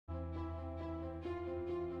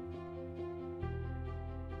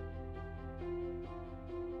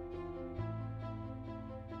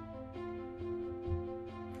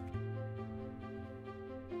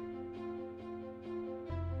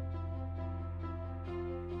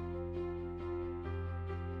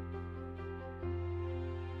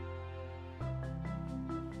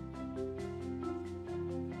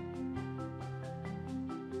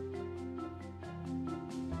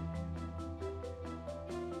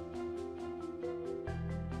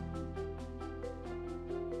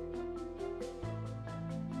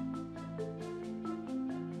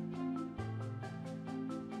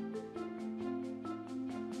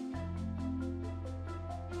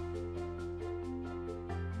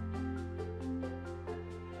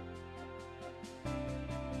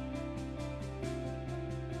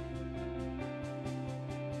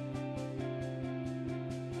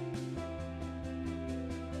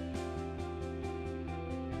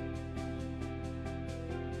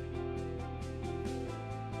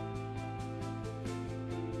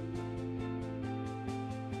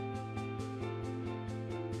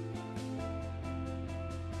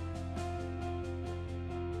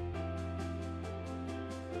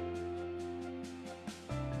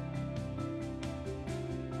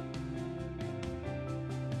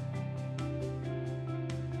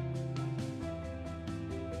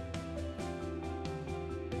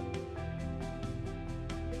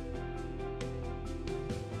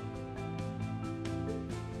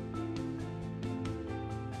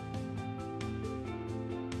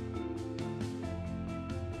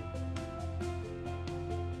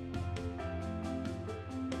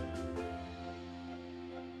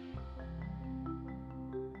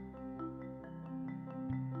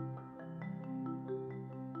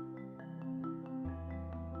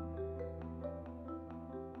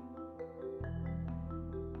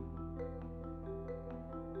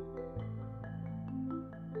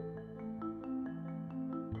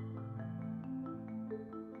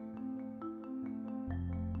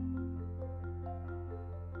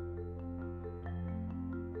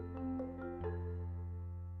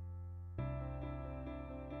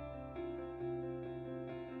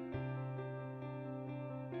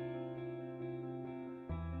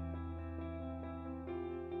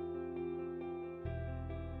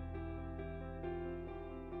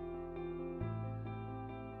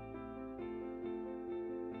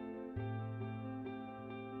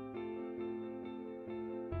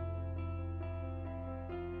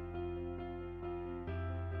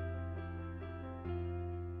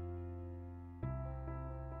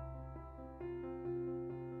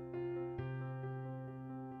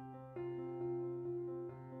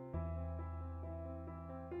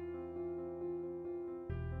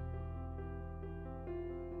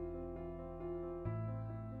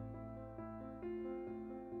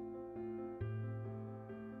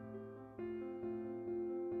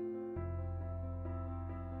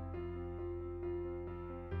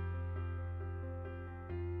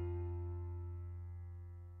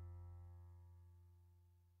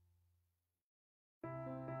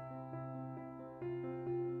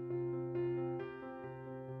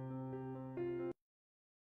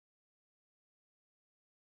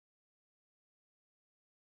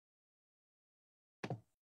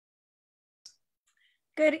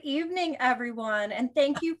Good evening, everyone, and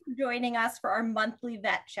thank you for joining us for our monthly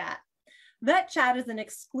Vet Chat. Vet Chat is an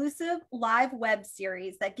exclusive live web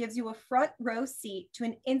series that gives you a front row seat to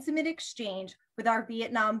an intimate exchange with our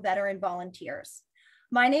Vietnam veteran volunteers.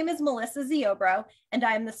 My name is Melissa Ziobro, and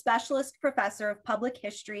I am the Specialist Professor of Public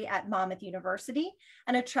History at Monmouth University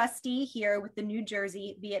and a trustee here with the New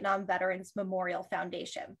Jersey Vietnam Veterans Memorial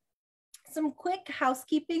Foundation. Some quick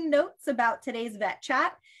housekeeping notes about today's Vet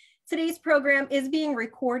Chat. Today's program is being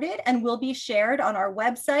recorded and will be shared on our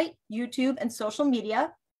website, YouTube, and social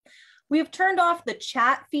media. We have turned off the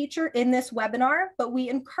chat feature in this webinar, but we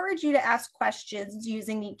encourage you to ask questions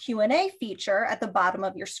using the Q&A feature at the bottom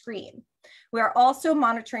of your screen. We are also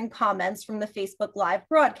monitoring comments from the Facebook Live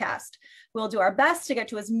broadcast. We'll do our best to get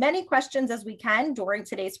to as many questions as we can during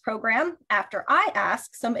today's program after I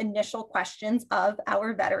ask some initial questions of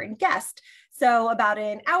our veteran guest. So about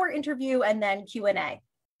an hour interview and then Q&A.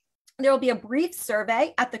 There will be a brief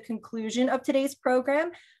survey at the conclusion of today's program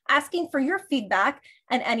asking for your feedback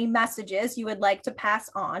and any messages you would like to pass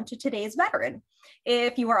on to today's veteran.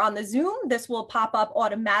 If you are on the Zoom, this will pop up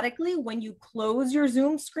automatically when you close your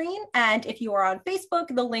Zoom screen. And if you are on Facebook,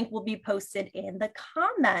 the link will be posted in the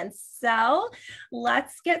comments. So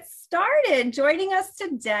let's get started. Joining us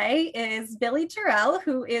today is Billy Terrell,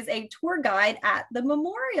 who is a tour guide at the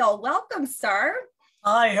memorial. Welcome, sir.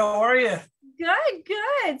 Hi, how are you? Good,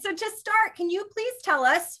 good. So to start, can you please tell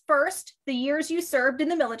us first the years you served in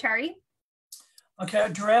the military? Okay, I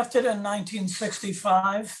drafted in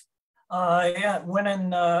 1965. Went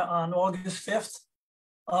in on August 5th.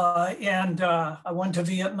 I went to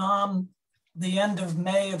Vietnam the end of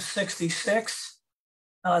May of 66.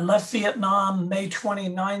 Left Vietnam May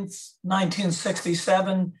 29th,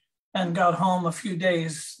 1967, and got home a few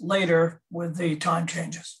days later with the time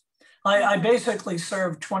changes. I basically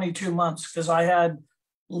served 22 months because I had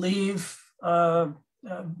leave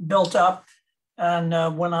built up.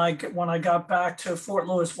 And when I got back to Fort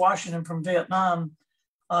Lewis, Washington from Vietnam,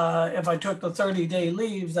 if I took the 30-day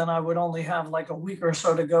leave, then I would only have like a week or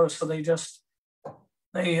so to go. So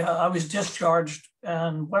I was discharged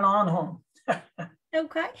and went on home.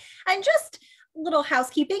 Okay. And just a little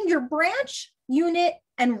housekeeping, your branch, unit,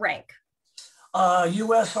 and rank.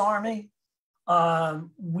 U.S. Army.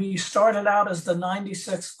 We started out as the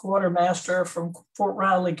 96th Quartermaster from Fort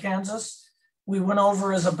Riley, Kansas. We went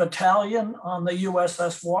over as a battalion on the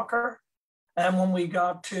USS Walker. And when we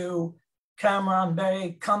got to Cam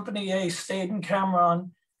Bay, Company A stayed in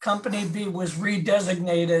Cameron. Company B was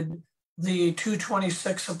redesignated the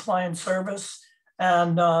 226 Supply and Service.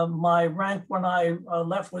 And my rank when I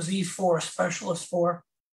left was E4, Specialist 4.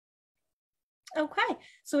 Okay,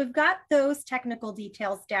 so we've got those technical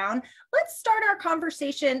details down. Let's start our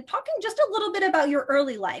conversation talking just a little bit about your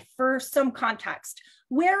early life for some context.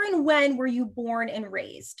 Where and when were you born and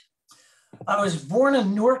raised? I was born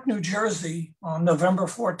in Newark, New Jersey on November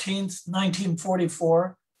 14th,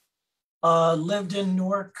 1944. Lived in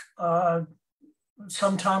Newark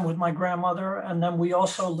sometime with my grandmother, and then we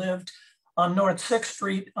also lived on North 6th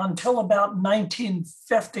Street until about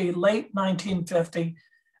 1950, late 1950.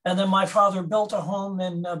 And then my father built a home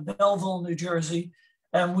in Belleville, New Jersey.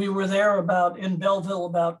 And we were there in Belleville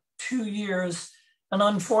about 2 years. And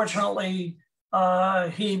unfortunately,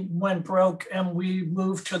 he went broke and we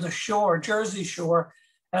moved to the shore, Jersey Shore.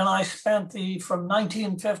 And I spent from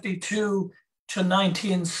 1952 to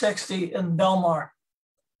 1960 in Belmar.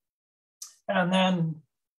 And then,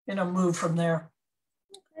 moved from there.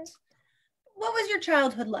 Okay. What was your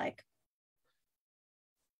childhood like?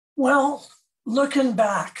 Well, looking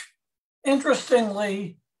back,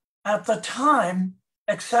 interestingly, at the time,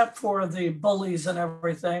 except for the bullies and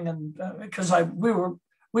everything, and because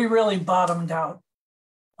we really bottomed out.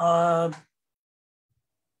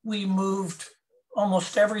 We moved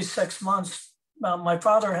almost every 6 months. My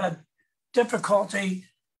father had difficulty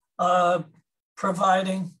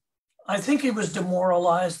providing. I think he was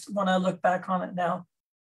demoralized when I look back on it now.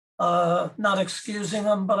 Not excusing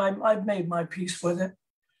him, but I've made my peace with it.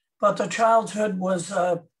 But the childhood was,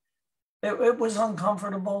 it was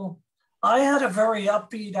uncomfortable. I had a very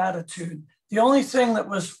upbeat attitude. The only thing that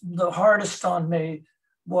was the hardest on me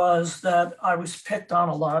was that I was picked on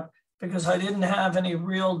a lot because I didn't have any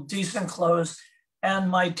real decent clothes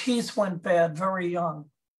and my teeth went bad very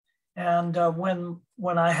young. And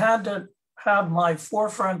when I had to have my 4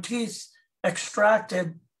 front teeth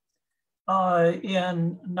extracted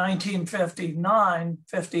in 1959,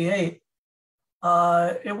 58,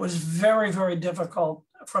 it was very, very difficult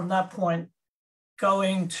from that point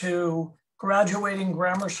going to graduating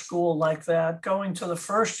grammar school like that, going to the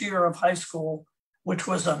first year of high school, which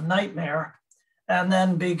was a nightmare, And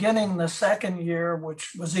then beginning the second year, which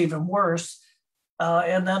was even worse.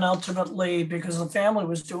 And then ultimately, because the family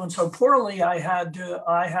was doing so poorly, I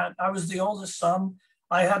was the oldest son.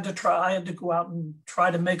 I had to go out and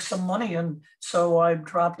try to make some money. And so I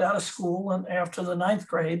dropped out of school and after the ninth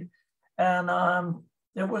grade. And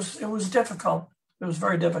it was difficult. It was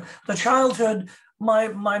very difficult. The childhood,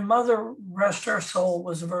 my mother, rest her soul,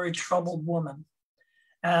 was a very troubled woman.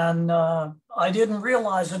 And I didn't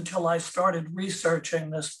realize until I started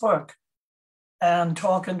researching this book and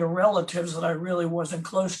talking to relatives that I really wasn't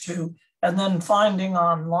close to, and then finding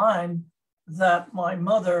online that my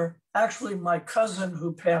mother, actually my cousin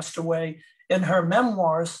who passed away, in her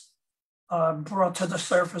memoirs, brought to the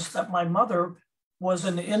surface that my mother was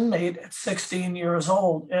an inmate at 16 years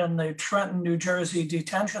old in the Trenton, New Jersey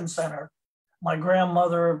detention center. My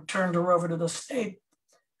grandmother turned her over to the state.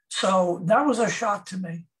 So that was a shock to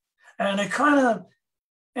me. And it kind of,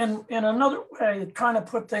 in another way, it kind of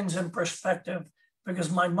put things in perspective,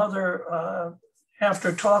 because my mother,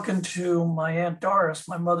 after talking to my Aunt Doris,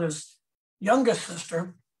 my mother's youngest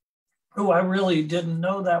sister, who I really didn't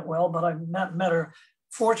know that well, but I met her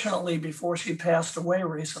fortunately before she passed away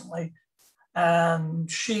recently.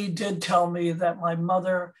 And she did tell me that my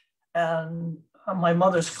mother and my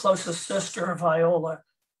mother's closest sister, Viola,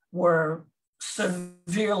 were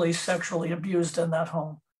severely sexually abused in that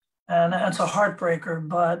home. And it's a heartbreaker,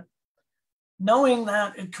 but knowing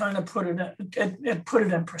that, it kind of put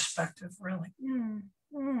it in perspective, really.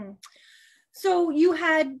 Mm-hmm. So you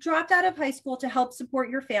had dropped out of high school to help support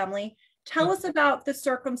your family. Tell us about the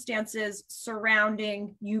circumstances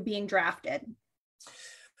surrounding you being drafted.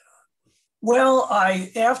 Well,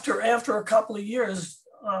 after a couple of years,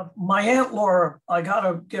 my Aunt Laura, I got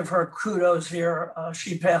to give her kudos here.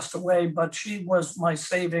 She passed away, but she was my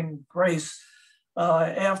saving grace.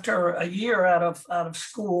 After a year out of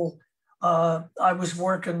school, I was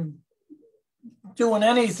working, doing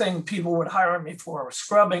anything people would hire me for,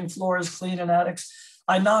 scrubbing floors, cleaning attics.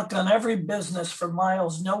 I knocked on every business for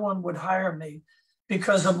miles. No one would hire me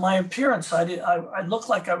because of my appearance. I looked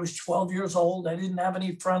like I was 12 years old. I didn't have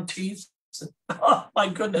any front teeth. Oh, my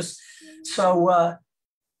goodness. So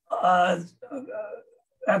at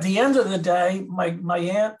the end of the day, my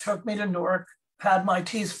aunt took me to Newark, had my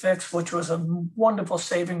teeth fixed, which was a wonderful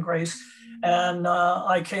saving grace. And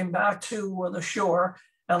I came back to the shore,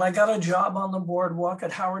 and I got a job on the boardwalk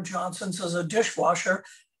at Howard Johnson's as a dishwasher.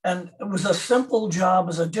 And it was a simple job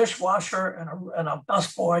as a dishwasher and a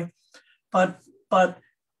busboy. But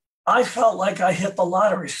I felt like I hit the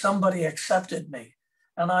lottery. Somebody accepted me.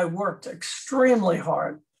 And I worked extremely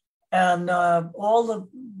hard. And all the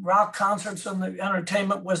rock concerts and the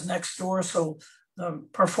entertainment was next door. So the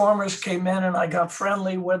performers came in and I got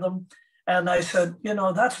friendly with them. And I said,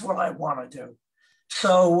 that's what I want to do.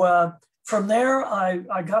 So from there,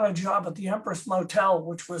 I got a job at the Empress Motel,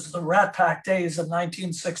 which was the Rat Pack days of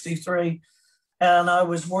 1963. And I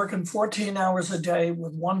was working 14 hours a day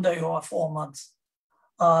with one day off all month.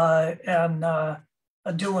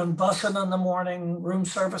 Doing bussing in the morning, room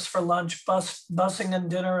service for lunch, bussing and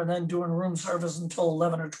dinner, and then doing room service until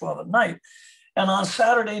 11 or 12 at night. And on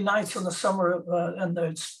Saturday nights in the summer, in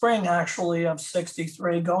the spring actually of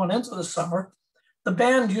 63, going into the summer, the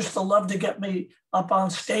band used to love to get me up on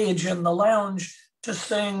stage in the lounge to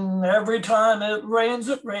sing "Every Time It Rains,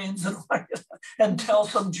 and tell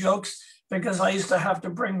some jokes, because I used to have to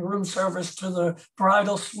bring room service to the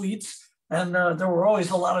bridal suites. And there were always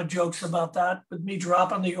a lot of jokes about that, with me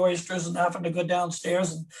dropping the oysters and having to go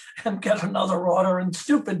downstairs and get another order, and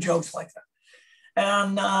stupid jokes like that.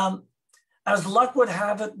 And as luck would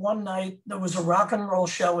have it, one night there was a rock and roll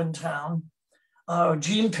show in town.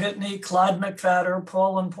 Gene Pitney, Clyde McFadder,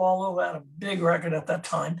 Paul and Paulo had a big record at that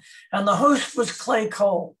time. And the host was Clay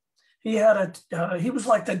Cole. He was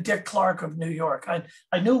like the Dick Clark of New York.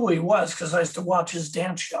 I knew who he was because I used to watch his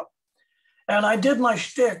dance show. And I did my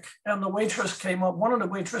shtick, and the waitress came up. One of the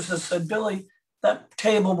waitresses said, "Billy, that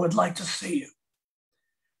table would like to see you."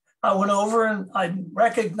 I went over and I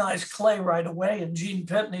recognized Clay right away and Gene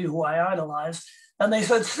Pitney, who I idolized. And they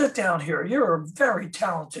said, "Sit down here. You're a very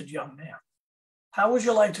talented young man. How would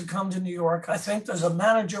you like to come to New York? I think there's a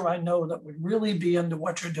manager I know that would really be into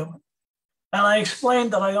what you're doing." And I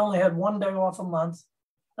explained that I only had one day off a month.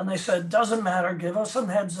 And they said, "Doesn't matter. Give us some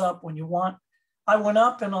heads up when you want." I went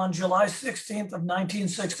up, and on July 16th of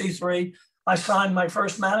 1963, I signed my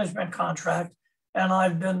first management contract, and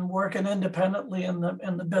I've been working independently in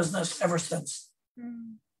the business ever since.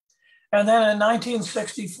 Mm. And then in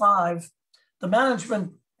 1965, the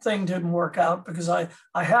management thing didn't work out because I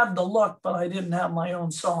had the look, but I didn't have my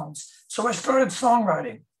own songs. So I started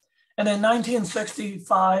songwriting. And in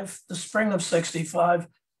 1965, the spring of 65,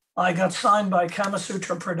 I got signed by Kama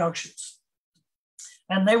Sutra Productions.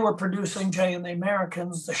 And they were producing Jay and the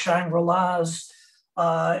Americans, the Shangri-Las,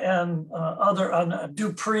 and other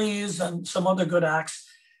Duprees and some other good acts.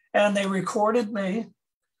 And they recorded me.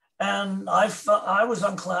 And I was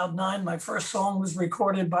on cloud nine. My first song was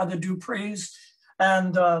recorded by the Duprees.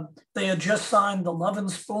 And they had just signed The Lovin'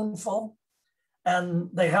 Spoonful. And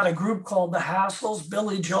they had a group called the Hassles.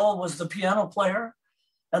 Billy Joel was the piano player.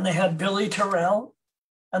 And they had Billy Terrell.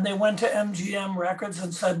 And they went to MGM Records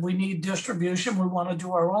and said, we need distribution. We want to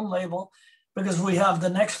do our own label because we have the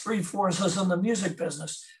next three forces in the music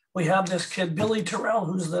business. We have this kid, Billy Terrell,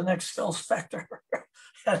 who's the next Phil Spector.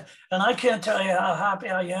 And I can't tell you how happy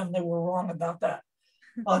I am they were wrong about that.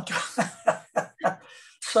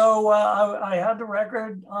 So I had the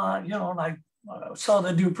record, and I saw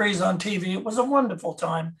the Duprees on TV. It was a wonderful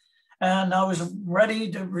time. And I was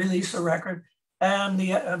ready to release a record. And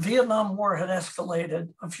the Vietnam War had escalated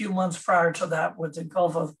a few months prior to that with the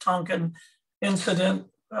Gulf of Tonkin incident.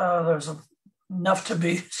 There's enough to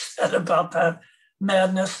be said about that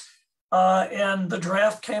madness. And the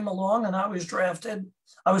draft came along and I was drafted.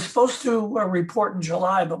 I was supposed to report in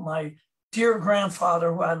July, but my dear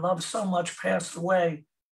grandfather, who I loved so much, passed away.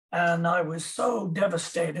 And I was so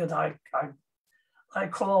devastated. I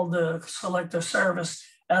called the Selective Service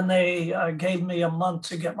and they gave me a month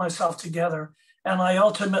to get myself together. And I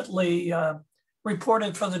ultimately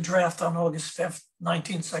reported for the draft on August 5th,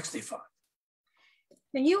 1965.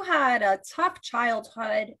 And you had a tough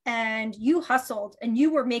childhood and you hustled and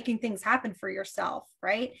you were making things happen for yourself,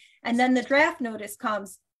 right? And then the draft notice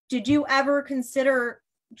comes. Did you ever consider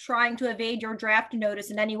trying to evade your draft notice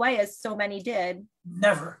in any way, as so many did?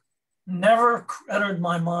 Never entered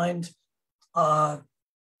my mind. Well,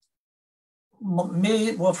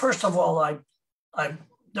 first of all,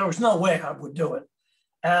 there was no way I would do it.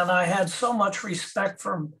 And I had so much respect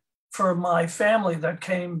for my family that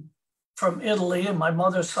came from Italy and my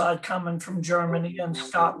mother's side coming from Germany and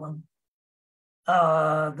Scotland,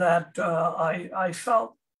 that I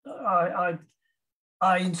felt, I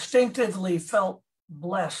instinctively felt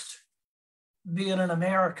blessed being an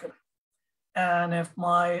American. And if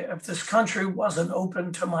this country wasn't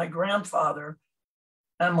open to my grandfather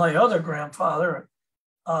and my other grandfather,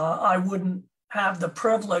 I wouldn't have the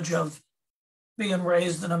privilege of being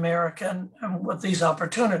raised an American and with these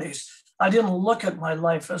opportunities. I didn't look at my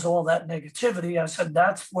life as all that negativity. I said,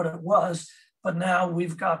 that's what it was, but now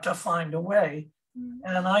we've got to find a way.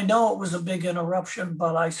 And I know it was a big interruption,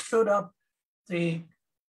 but I stood up the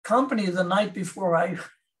company the night before I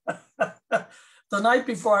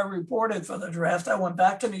reported for the draft. I went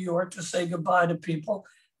back to New York to say goodbye to people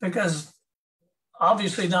because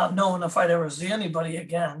obviously not knowing if I'd ever see anybody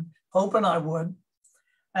again, hoping I would.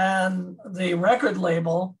 And the record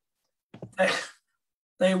label,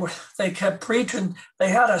 they kept preaching. They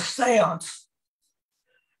had a seance.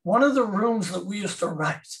 One of the rooms that we used to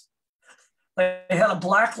write, they had a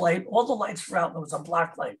black light. All the lights were out and there was a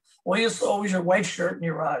black light. Always your white shirt and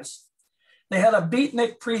your eyes. They had a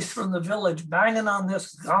beatnik priest from the village banging on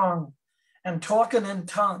this gong and talking in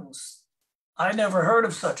tongues. I never heard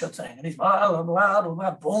of such a thing. And he's blah, blah, blah,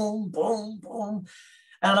 blah, boom, boom, boom.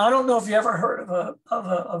 And I don't know if you ever heard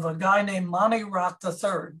of a guy named Monty Rock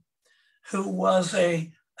III, who was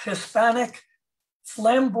a Hispanic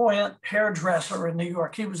flamboyant hairdresser in New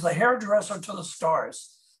York. He was the hairdresser to the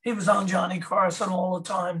stars. He was on Johnny Carson all the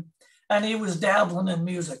time, and he was dabbling in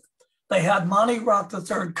music. They had Monty Rock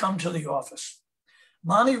III come to the office.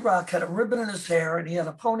 Monty Rock had a ribbon in his hair, and he had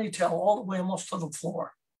a ponytail all the way almost to the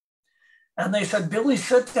floor. And they said, Billy,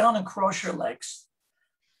 sit down and cross your legs.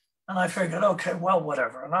 And I figured, okay, well,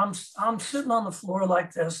 whatever. And I'm sitting on the floor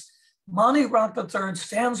like this. Monty Rock III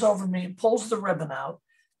stands over me, pulls the ribbon out,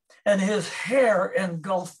 and his hair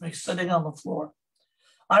engulfed me sitting on the floor.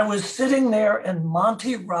 I was sitting there in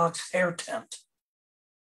Monty Rock's hair tent.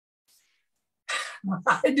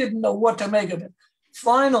 I didn't know what to make of it.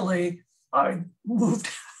 Finally, I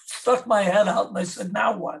stuck my head out and I said,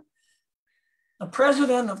 now what? The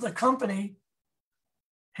president of the company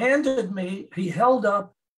he held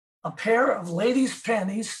up a pair of ladies'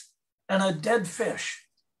 panties and a dead fish.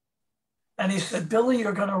 And he said, Billy,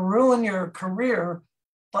 you're going to ruin your career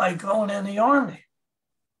by going in the Army.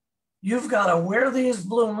 You've got to wear these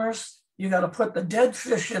bloomers. You got to put the dead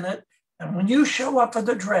fish in it. And when you show up at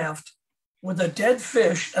the draft with a dead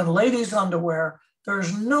fish and ladies' underwear,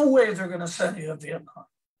 there's no way they're going to send you to Vietnam.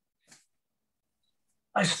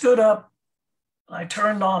 I stood up and I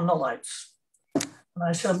turned on the lights. And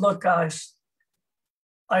I said, look, guys,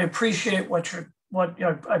 I appreciate what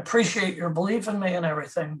I appreciate your belief in me and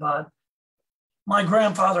everything, but my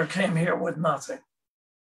grandfather came here with nothing.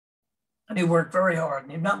 And he worked very hard.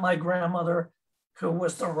 And he met my grandmother, who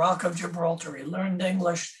was the Rock of Gibraltar. He learned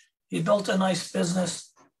English. He built a nice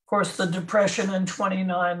business. Of course, the Depression in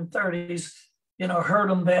 29, 30s, hurt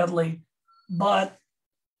him badly. But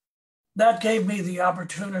that gave me the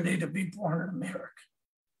opportunity to be born in America.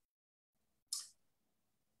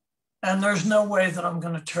 And there's no way that I'm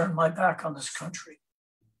going to turn my back on this country.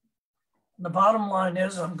 The bottom line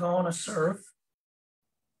is I'm going to serve.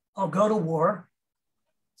 I'll go to war.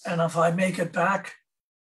 And if I make it back,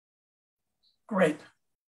 great.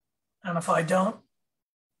 And if I don't,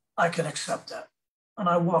 I can accept that. And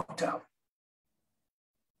I walked out.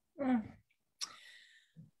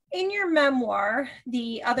 In your memoir,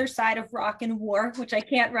 The Other Side of Rock and War, which I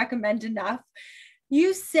can't recommend enough,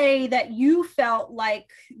 you say that you felt like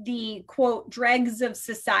the, quote, dregs of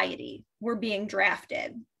society were being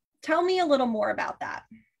drafted. Tell me a little more about that.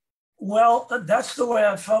 Well, that's the way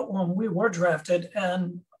I felt when we were drafted.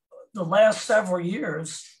 And the last several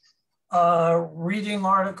years, reading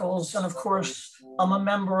articles, and of course, I'm a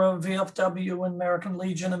member of VFW and American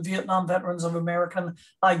Legion and Vietnam Veterans of America.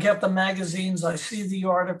 I get the magazines, I see the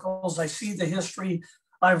articles, I see the history.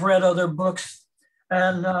 I've read other books,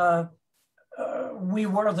 and we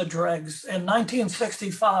were the dregs. In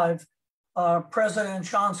 1965, President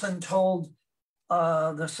Johnson told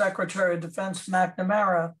the Secretary of Defense,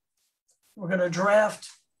 McNamara, we're going to draft,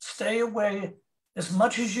 stay away as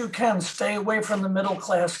much as you can, stay away from the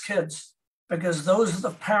middle-class kids, because those are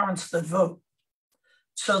the parents that vote.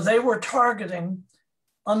 So they were targeting,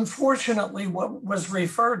 unfortunately, what was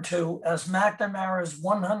referred to as McNamara's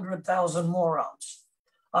 100,000 morons.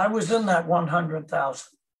 I was in that 100,000.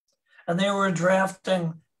 And they were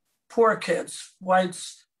drafting poor kids,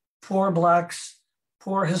 whites, poor blacks,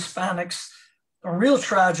 poor Hispanics. The real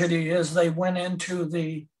tragedy is they went into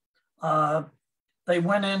the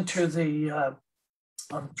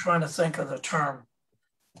I'm trying to think of the term,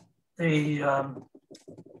 the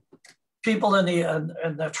people in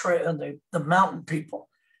the mountain people,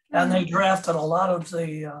 and they drafted a lot of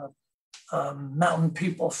the mountain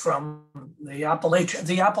people from the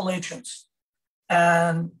Appalachians,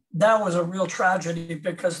 and that was a real tragedy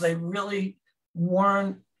because they really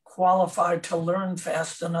weren't qualified to learn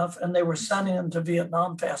fast enough, and they were sending them to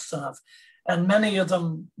Vietnam fast enough, and many of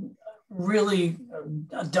them really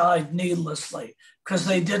died needlessly because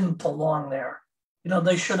they didn't belong there.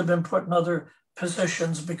 They should have been put in other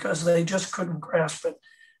positions because they just couldn't grasp it.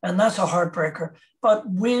 And that's a heartbreaker. But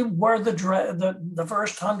we were the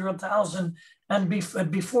first 100,000, and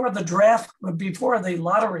before the draft, before the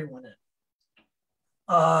lottery went in,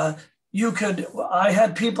 I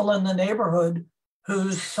had people in the neighborhood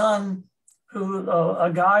whose son,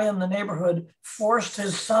 a guy in the neighborhood forced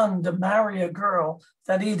his son to marry a girl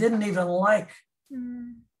that he didn't even like.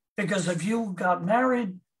 Because if you got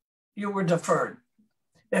married, you were deferred.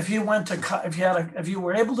 If you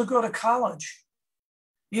were able to go to college,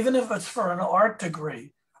 even if it's for an art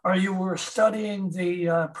degree, or you were studying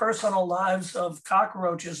the personal lives of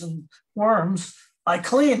cockroaches and worms, I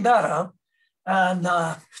cleaned that up. And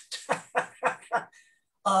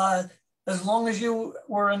as long as you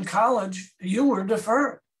were in college, you were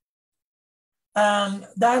deferred. And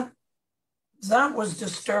that was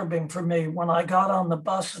disturbing for me when I got on the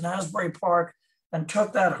bus in Asbury Park and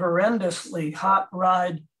took that horrendously hot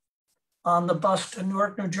ride on the bus to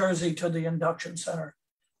Newark, New Jersey to the induction center,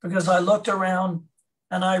 because I looked around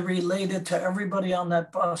and I related to everybody on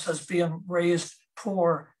that bus as being raised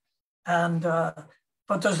poor. And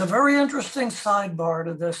but there's a very interesting sidebar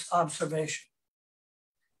to this observation.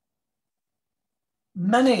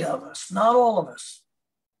 Many of us, not all of us,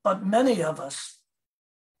 but many of us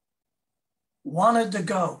wanted to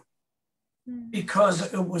go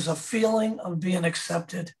because it was a feeling of being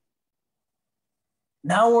accepted.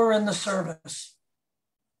 Now we're in the service.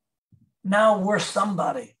 Now we're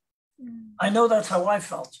somebody. I know that's how I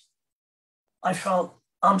felt. I felt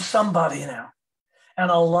I'm somebody now. And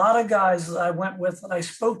a lot of guys that I went with that I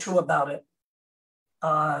spoke to about it,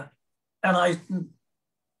 and I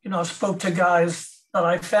spoke to guys that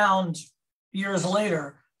I found years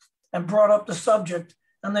later and brought up the subject,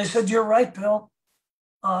 and they said, "You're right, Bill.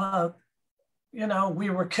 We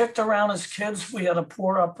were kicked around as kids. We had a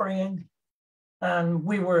poor upbringing, and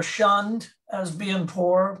we were shunned as being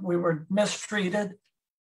poor. We were mistreated,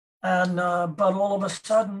 and but all of a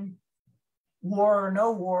sudden, war or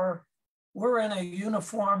no war, we're in a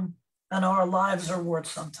uniform, and our lives are worth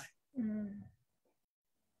something."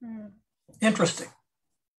 Interesting.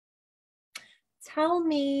 Tell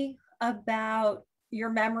me about your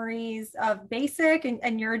memories of basic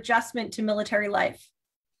and your adjustment to military life?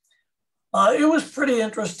 It was pretty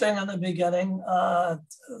interesting in the beginning.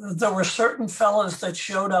 There were certain fellows that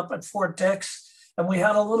showed up at Fort Dix, and we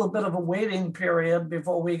had a little bit of a waiting period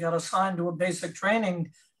before we got assigned to a basic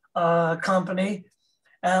training company.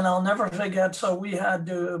 And I'll never forget, so we had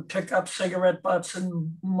to pick up cigarette butts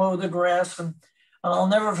and mow the grass. And I'll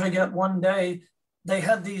never forget one day, they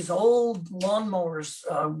had these old lawnmowers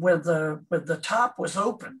where the top was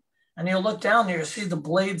open. And you look down there, you see the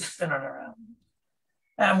blades spinning around.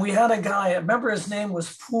 And we had a guy, I remember his name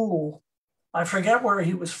was Poole. I forget where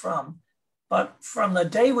he was from. But from the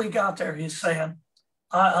day we got there, he's saying,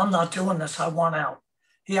 I'm not doing this, I want out.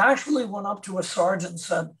 He actually went up to a sergeant and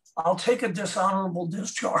said, I'll take a dishonorable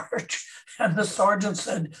discharge. And the sergeant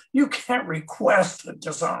said, you can't request a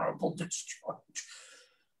dishonorable discharge.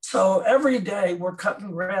 So every day we're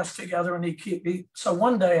cutting grass together and so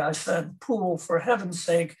one day I said, Poole, for heaven's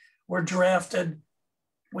sake, we're drafted.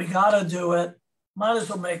 We got to do it. Might as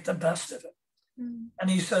well make the best of it. And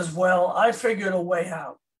he says, well, I figured a way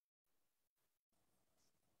out.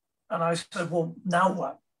 And I said, well, now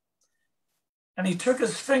what? And he took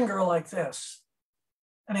his finger like this.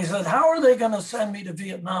 And he said, how are they going to send me to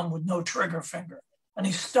Vietnam with no trigger finger? And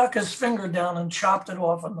he stuck his finger down and chopped it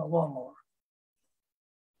off on the lawnmower.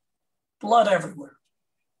 Blood everywhere.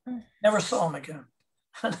 Never saw him again.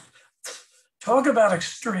 Talk about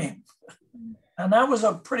extreme. And that was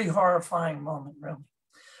a pretty horrifying moment, really.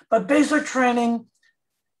 But basic training,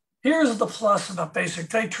 here's the plus about basic.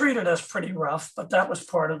 They treated us pretty rough, but that was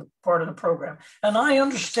part of the program. And I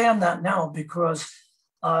understand that now because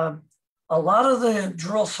a lot of the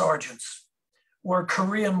drill sergeants were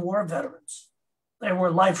Korean War veterans. They were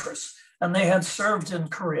lifers, and they had served in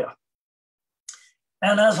Korea.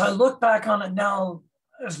 And as I look back on it now,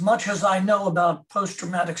 as much as I know about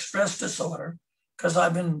post-traumatic stress disorder, because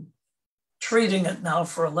I've been treating it now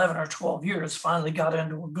for 11 or 12 years, finally got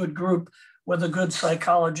into a good group with a good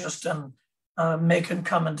psychologist and making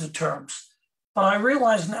coming to terms. But I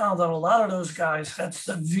realize now that a lot of those guys had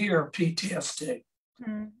severe PTSD.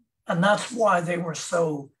 And that's why they were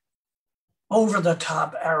so over the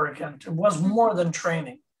top arrogant. It was more than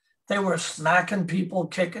training. They were smacking people,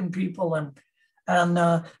 kicking people.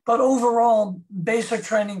 But overall, basic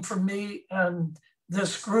training for me and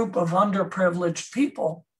this group of underprivileged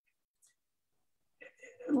people,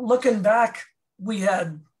 looking back, we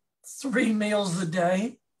had 3 meals a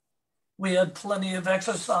day. We had plenty of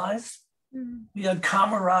exercise. We had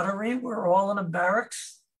camaraderie. We were all in a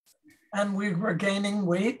barracks and we were gaining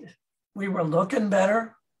weight. We were looking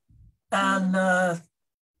better. And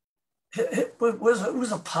it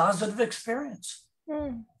was a positive experience.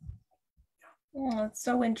 Oh, that's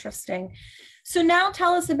so interesting. So now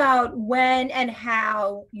tell us about when and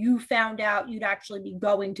how you found out you'd actually be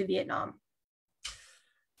going to Vietnam.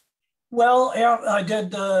 Well, I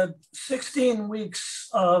did 16 weeks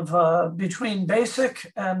of between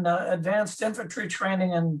basic and advanced infantry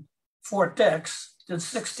training in Fort Dix, did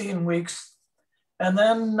 16 weeks. And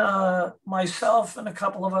then myself and a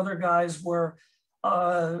couple of other guys were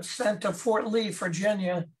sent to Fort Lee,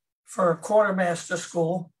 Virginia for quartermaster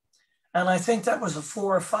school. And I think that was a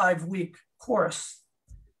 4 or 5 week course.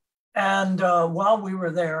 And while we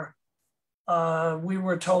were there, we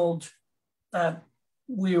were told that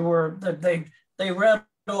they read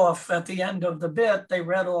off at the end of the bit, they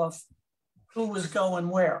read off who was going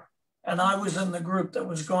where. And I was in the group that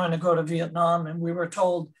was going to go to Vietnam. And we were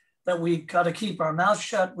told that we got to keep our mouth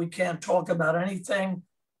shut. We can't talk about anything.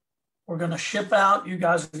 We're going to ship out. You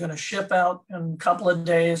guys are going to ship out in a couple of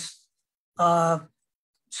days.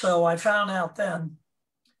 So I found out then.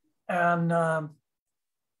 And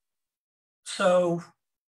so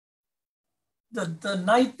the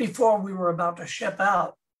night before we were about to ship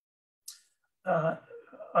out,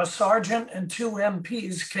 a sergeant and 2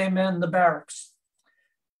 MPs came in the barracks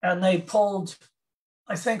and they pulled,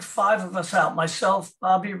 I think, 5 of us out, myself,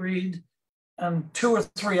 Bobby Reed, and 2 or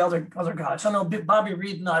 3 other guys. I know Bobby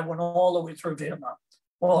Reed and I went all the way through Vietnam,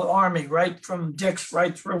 well, Army, right from Dix,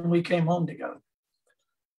 right through when we came home together.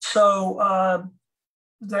 So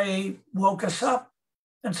they woke us up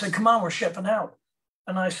and said, come on, we're shipping out.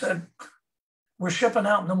 And I said, we're shipping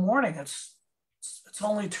out in the morning. It's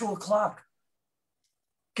only 2 o'clock.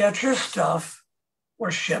 Get your stuff. We're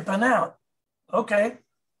shipping out. Okay.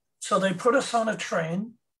 So they put us on a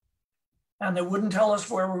train and they wouldn't tell us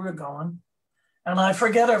where we were going. And I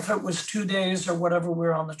forget if it was 2 days or whatever we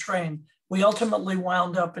were on the train. We ultimately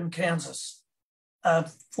wound up in Kansas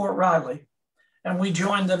at Fort Riley. And we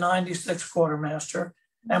joined the 96th Quartermaster.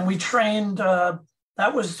 And we trained,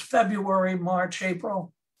 that was February, March,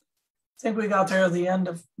 April. think we got there at the end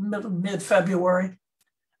of mid-February.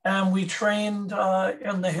 And we trained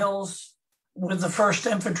in the hills with the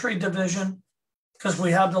 1st Infantry Division, because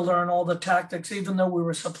we had to learn all the tactics. Even though we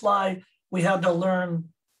were supply, we had to learn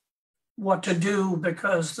what to do,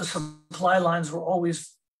 because the supply lines were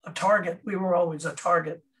always a target. We were always a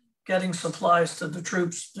target, getting supplies to the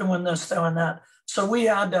troops, doing this, doing that. So we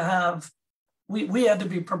had to have, we had to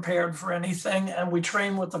be prepared for anything, and we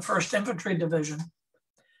trained with the 1st Infantry Division.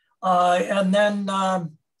 And then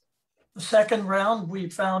the second round, we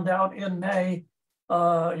found out in May,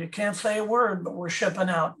 you can't say a word, but we're shipping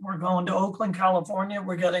out. We're going to Oakland, California.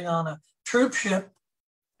 We're getting on a troop ship,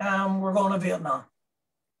 and we're going to Vietnam.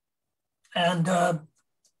 And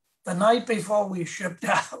the night before we shipped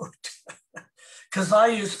out, because I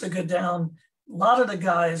used to go down, a lot of the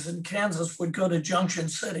guys in Kansas would go to Junction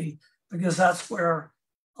City, because that's where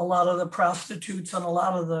a lot of the prostitutes and a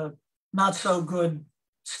lot of the not so good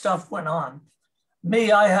stuff went on.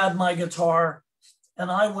 Me, I had my guitar,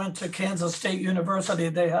 and I went to Kansas State University.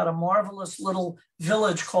 They had a marvelous little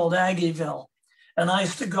village called Aggieville. And I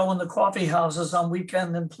used to go in the coffee houses on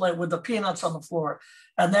weekend and play with the peanuts on the floor.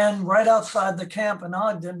 And then right outside the camp in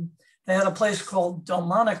Ogden, they had a place called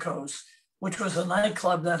Delmonico's, which was a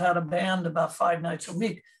nightclub that had a band about 5 nights a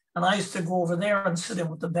week. And I used to go over there and sit in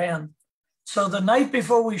with the band. So the night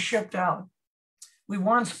before we shipped out, we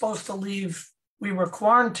weren't supposed to leave. We were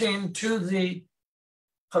quarantined to the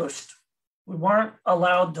post. We weren't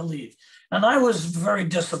allowed to leave. And I was very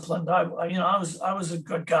disciplined. I was a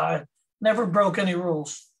good guy, never broke any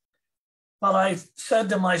rules. But I said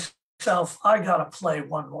to myself, I gotta play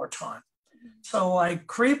one more time. So I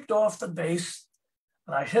creeped off the base,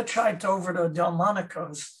 and I hitchhiked over to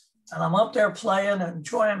Delmonico's, and I'm up there playing and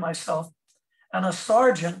enjoying myself. And a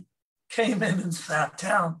sergeant came in and sat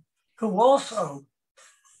down, who also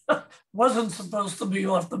wasn't supposed to be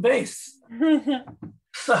off the base.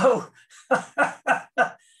 So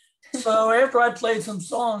after I played some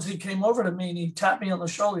songs, he came over to me and he tapped me on the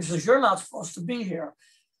shoulder. He says, "You're not supposed to be here."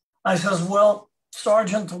 I says, "Well,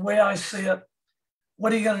 Sergeant, the way I see it,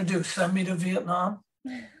 what are you going to do? Send me to Vietnam?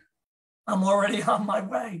 I'm already on my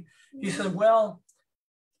way." He said, "Well,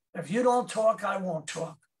 if you don't talk, I won't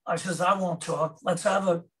talk." I says, "I won't talk. Let's have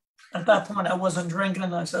a," at that point, I wasn't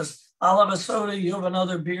drinking. I says, "I'll have a soda, you have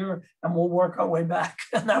another beer, and we'll work our way back."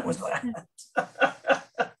 And that was that.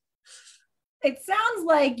 It sounds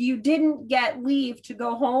like you didn't get leave to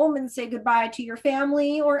go home and say goodbye to your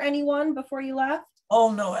family or anyone before you left.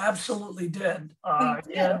 Oh, no, absolutely did.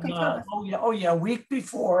 Okay, Oh, yeah. A week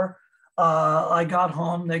before I got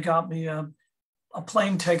home, they got me a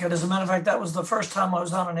plane ticket. As a matter of fact, that was the first time I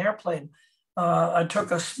was on an airplane. I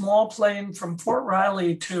took a small plane from Fort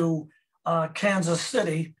Riley to Kansas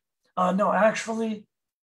City.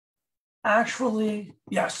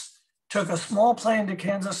 Yes. Took a small plane to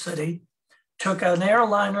Kansas City, took an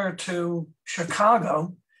airliner to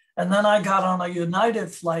Chicago, and then I got on a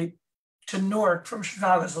United flight to Newark from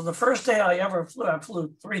Chicago. So the first day I ever flew, I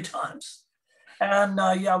flew 3 times. And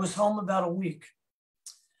I was home about a week.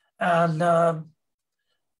 And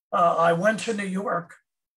I went to New York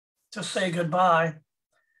to say goodbye.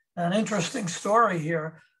 An interesting story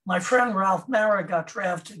here. My friend Ralph Mara got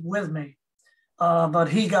drafted with me, but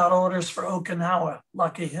he got orders for Okinawa,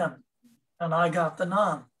 lucky him. And I got the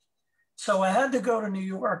non. So I had to go to New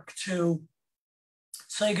York to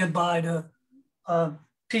say goodbye to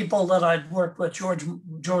people that I'd worked with, George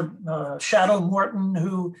Shadow Morton,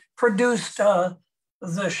 who produced the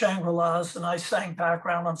Shangri-Las, and I sang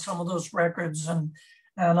background on some of those records, and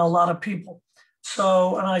a lot of people.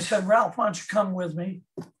 So, and I said, "Ralph, why don't you come with me?"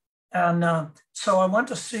 And so I went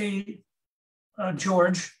to see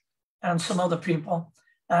George and some other people,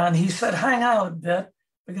 and he said, "Hang out a bit,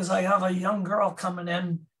 because I have a young girl coming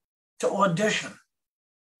in to audition."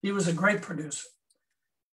 He was a great producer.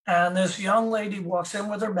 And this young lady walks in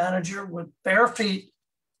with her manager with bare feet,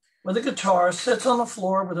 with a guitar, sits on the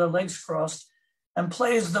floor with her legs crossed, and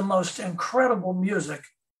plays the most incredible music.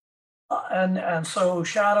 And so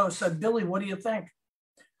Shadow said, "Billy, what do you think?"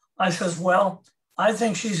 I says, "Well, I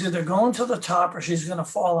think she's either going to the top or she's going to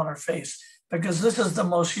fall on her face, because this is the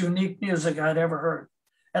most unique music I'd ever heard."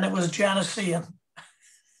 And it was Janissaryan.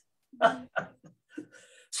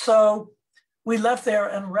 So we left there,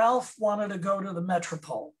 and Ralph wanted to go to the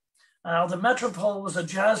Metropole. Now, the Metropole was a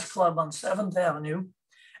jazz club on 7th Avenue.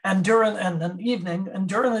 And during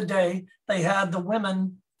the day, they had the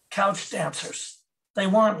women couch dancers. They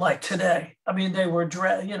weren't like today. I mean, they were,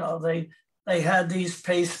 they had these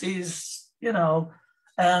pasties,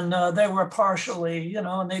 and they were partially,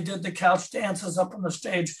 and they did the couch dances up on the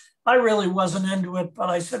stage. I really wasn't into it, but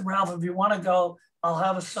I said, "Ralph, if you want to go, I'll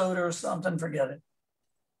have a soda or something, forget it.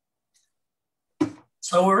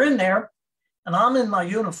 So we're in there, and I'm in my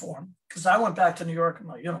uniform, because I went back to New York in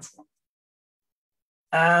my uniform.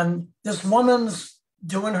 And this woman's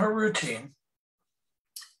doing her routine.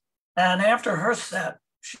 And after her set,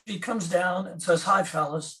 she comes down and says, "Hi,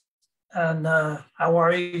 fellas. And how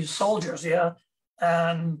are you, soldiers?" "Yeah."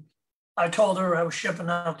 And I told her I was shipping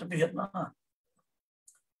out to Vietnam.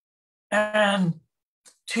 And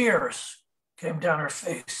tears came down her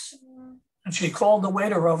face. And she called the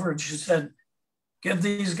waiter over and she said, "Give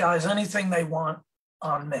these guys anything they want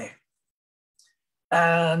on me."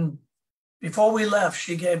 And before we left,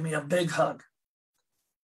 she gave me a big hug.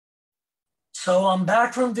 So I'm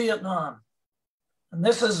back from Vietnam. And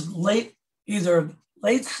this is either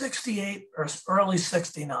late 68 or early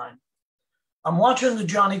 69. I'm watching the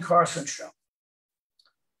Johnny Carson show.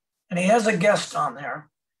 And he has a guest on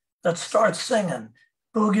there that starts singing,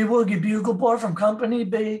 "Boogie Woogie Bugle Boy from Company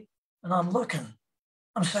B." And I'm looking.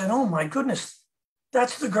 I'm saying, "Oh my goodness,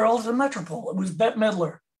 that's the girl at the Metropole." It was Bette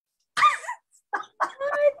Midler.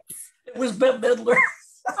 What? It was Bette Midler.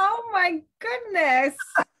 Oh my goodness.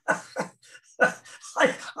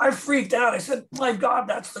 I freaked out. I said, "My God,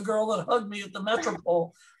 that's the girl that hugged me at the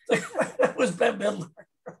Metropole." It was Bette Midler.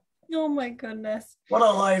 Oh my goodness. What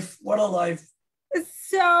a life. What a life.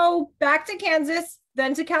 So back to Kansas,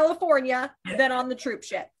 then to California, Yeah. then on the troop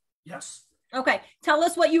ship. Yes. Okay. Tell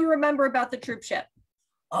us what you remember about the troop ship.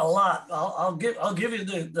 A lot. I'll give you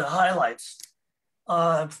the highlights.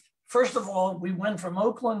 First of all, we went from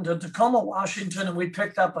Oakland to Tacoma, Washington, and we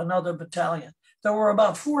picked up another battalion. There were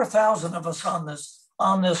about 4,000 of us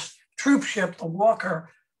on this troop ship, the Walker,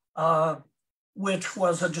 which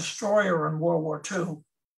was a destroyer in World War II,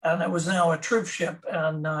 and it was now a troop ship.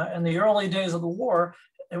 And in the early days of the war,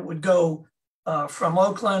 it would go from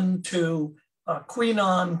Oakland to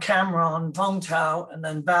Queenon, Cameron, Vung Tau, and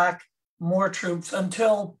then back, more troops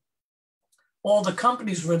until all the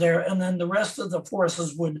companies were there. And then the rest of the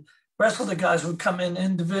guys would come in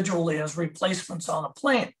individually as replacements on a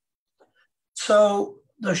plane. So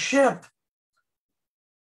the ship,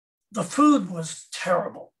 the food was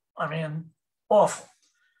terrible. I mean, awful.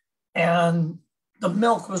 And the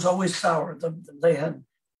milk was always sour. They had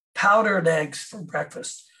powdered eggs for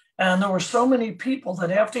breakfast. And there were so many people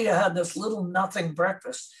that after you had this little nothing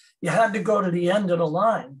breakfast, you had to go to the end of the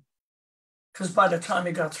line, because by the time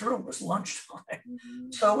you got through, it was lunchtime.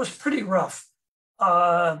 Mm-hmm. So it was pretty rough.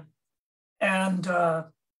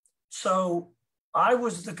 So I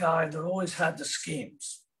was the guy that always had the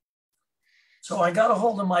schemes. So I got a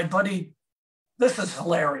hold of my buddy. This is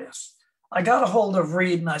hilarious. I got a hold of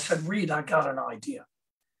Reed and I said, "Reed, I got an idea."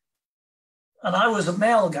 And I was a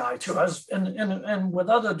mail guy too. I was, and with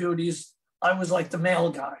other duties, I was like the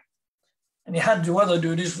mail guy. And you had to do other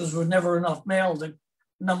duties because there was never enough mail to,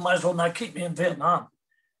 might as well not keep me in Vietnam.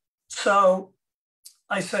 So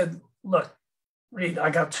I said, "Look, Reed, I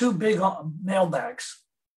got 2 big mail bags.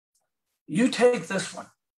 You take this one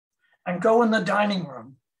and go in the dining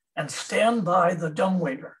room and stand by the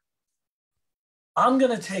dumbwaiter. I'm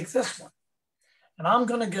going to take this one and I'm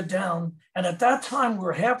going to get down." And at that time,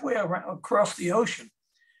 we're halfway across the ocean,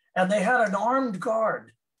 and they had an armed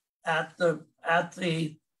guard at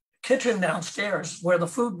the kitchen downstairs where the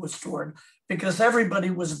food was stored, because everybody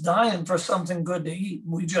was dying for something good to eat.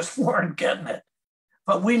 We just weren't getting it.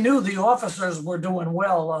 But we knew the officers were doing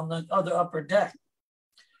well on the other upper deck.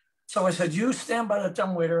 So I said, "You stand by the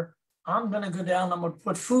dumbwaiter. I'm going to go down. I'm going to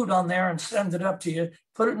put food on there and send it up to you.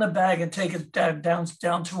 Put it in a bag and take it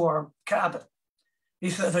down to our cabin." He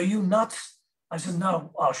said, "Are you nuts?" I said,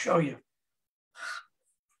 "No, I'll show you."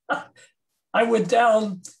 I went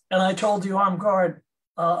down and I told the armed guard,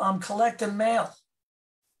 "I'm collecting mail."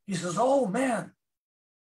 He says, "Oh man,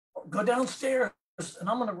 go downstairs." And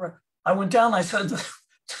I went down, I said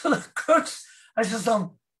to the cooks, I said,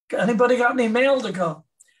 "Anybody got any mail to go?"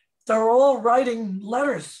 They're all writing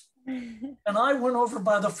letters. And I went over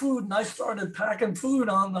by the food and I started packing food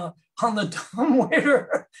on the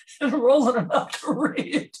dumbwaiter and rolling them out to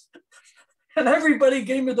Reed. And everybody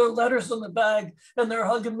gave me their letters in the bag and they're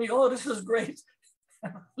hugging me. "Oh, this is great."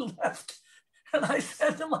 And I left. And I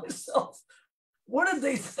said to myself, what did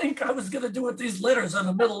they think I was going to do with these letters in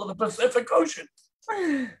the middle of the Pacific Ocean?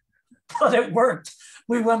 But it worked.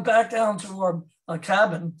 We went back down to our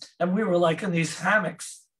cabin and we were like in these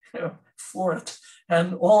hammocks, for it.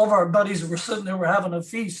 And all of our buddies were sitting there, were having a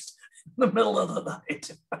feast in the middle of the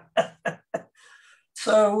night.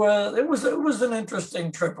 So it was an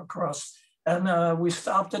interesting trip across. And we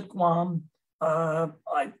stopped at Guam. I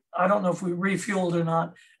don't know if we refueled or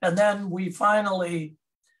not. And then we finally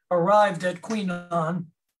arrived at Queenon.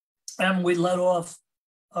 and we let off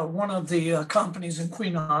one of the companies in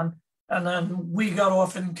Queenon, and then we got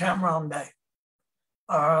off in Cam Ranh Bay.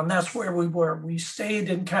 And that's where we were. We stayed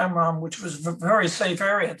in Cam Ranh, which was a very safe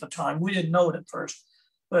area at the time. We didn't know it at first,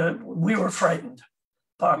 but we were frightened.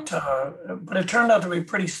 But it turned out to be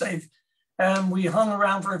pretty safe. And we hung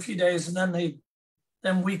around for a few days, and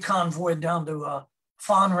then we convoyed down to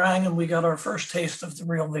Phan Rang, and we got our first taste of the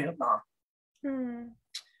real Vietnam.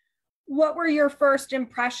 What were your first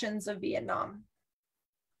impressions of Vietnam?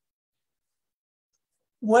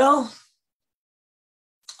 Well,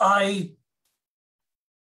 I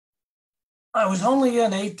was only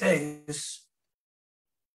in 8 days,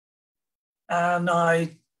 and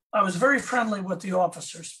I was very friendly with the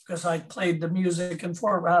officers because I played the music in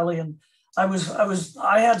Fort Riley, and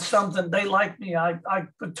I had something. They liked me. I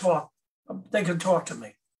could talk. They could talk to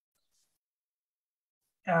me.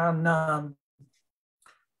 And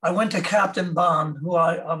I went to Captain Bond, who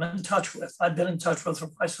I'm in touch with. I've been in touch with for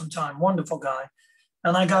quite some time. Wonderful guy.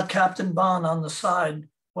 And I got Captain Bond on the side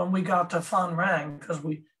when we got to Phan Rang, because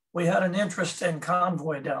we had an interesting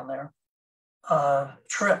convoy down there,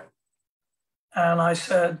 trip. And I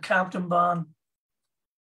said, Captain Bond,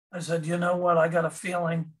 I said, you know what? I got a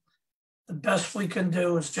feeling the best we can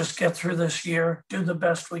do is just get through this year, do the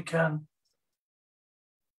best we can,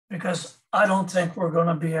 because I don't think we're going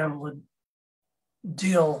to be able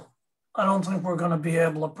to I don't think we're going to be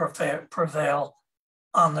able to prevail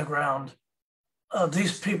on the ground.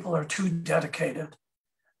 These people are too dedicated.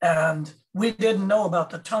 And we didn't know about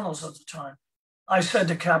the tunnels at the time. I said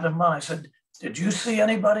to Captain Bond, I said, did you see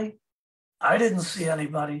anybody? I didn't see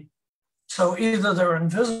anybody. So either they're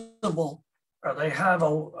invisible or they have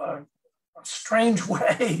a strange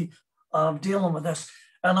way of dealing with this.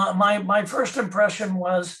 And my first impression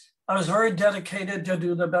was I was very dedicated to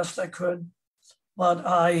do the best I could, but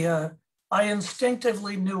I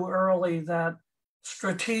instinctively knew early that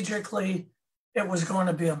strategically it was going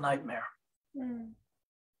to be a nightmare.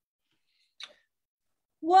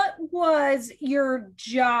 What was your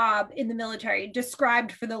job in the military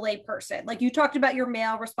described for the layperson? Like, you talked about your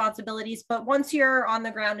male responsibilities, but once you're on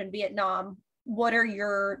the ground in Vietnam, what are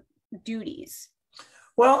your duties?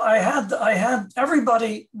 Well, I had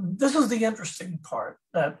everybody. This is the interesting part,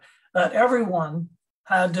 that everyone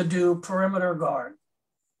had to do perimeter guard,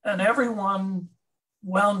 and everyone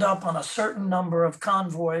wound up on a certain number of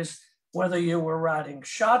convoys, whether you were riding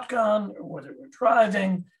shotgun or whether you were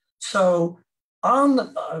driving. So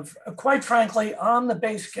quite frankly, on the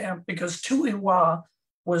base camp, because Tui Hua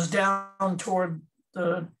was down toward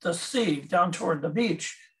the sea, down toward the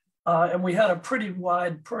beach, and we had a pretty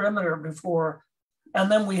wide perimeter before,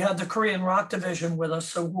 and then we had the Korean Rock Division with us,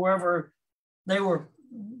 so they were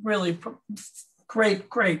really great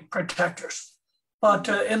protectors. But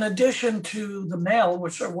in addition to the mail,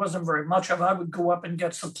 which there wasn't very much of, I would go up and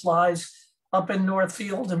get supplies up in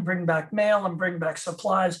Northfield and bring back mail and bring back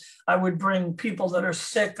supplies. I would bring people that are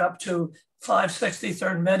sick up to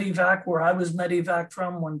 563rd Medivac, where I was Medivac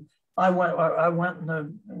from when I went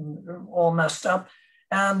and all messed up.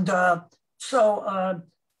 And so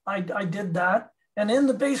I did that. And in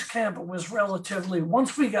the base camp, it was relatively,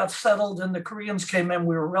 once we got settled and the Koreans came in,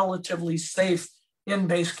 we were relatively safe in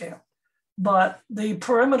base camp. But the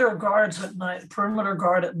perimeter guard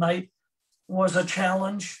at night was a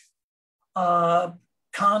challenge.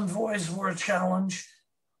 Convoys were a challenge,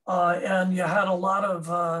 and you had a lot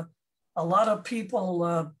of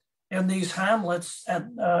people in these hamlets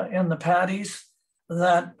in the paddies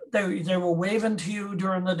that they were waving to you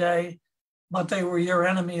during the day, but they were your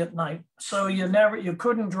enemy at night. So you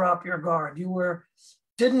couldn't drop your guard.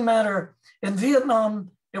 Didn't matter. In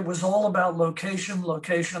Vietnam, it was all about location.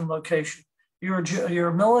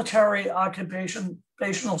 Your military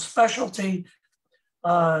occupational specialty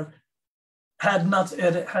had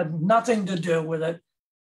nothing to do with it,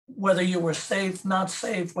 whether you were safe, not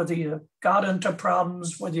safe, whether you got into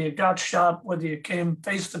problems, whether you got shot, whether you came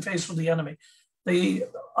face to face with the enemy. The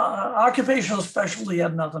occupational specialty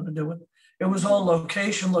had nothing to do with it. It was all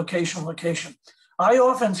location. I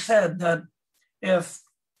often said that if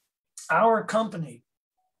our company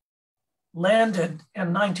landed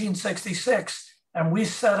in 1966 and we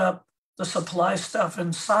set up the supply stuff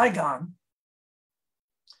in Saigon,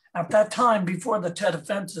 at that time, before the Tet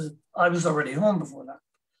Offensive, I was already home before that.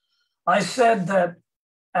 I said that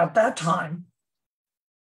at that time,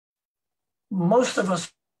 most of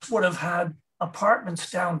us would have had apartments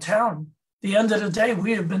downtown. The end of the day,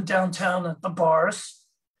 we'd have been downtown at the bars.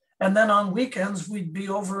 And then on weekends, we'd be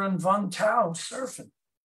over in Vung Tau surfing,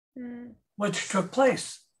 which took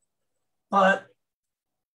place. But,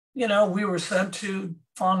 we were sent to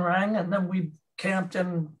Phan Rang, and then we camped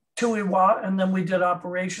in Tuiwa, and then we did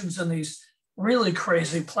operations in these really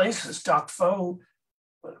crazy places, Dak Pho,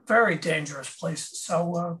 very dangerous places.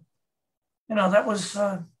 So, that was,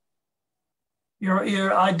 I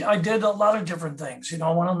did a lot of different things.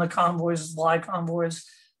 I went on the convoys, fly convoys.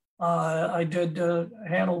 I did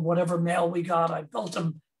handle whatever mail we got. I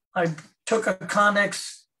took a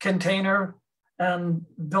Connex container and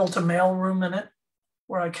built a mail room in it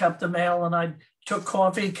where I kept the mail, and I took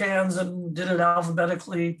coffee cans and did it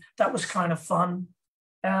alphabetically. That was kind of fun.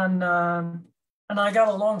 And I got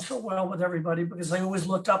along so well with everybody because I always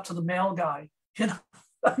looked up to the mail guy,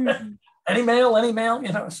 Mm-hmm. any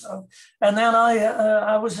mail, so. And then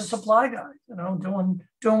I was a supply guy, doing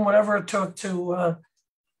whatever it took to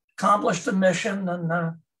accomplish the mission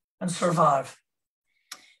and survive.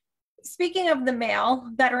 Speaking of the mail,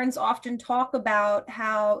 veterans often talk about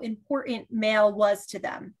how important mail was to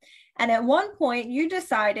them. And at one point, you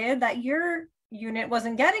decided that your unit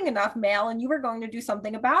wasn't getting enough mail and you were going to do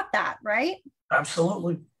something about that, right?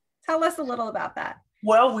 Absolutely. Tell us a little about that.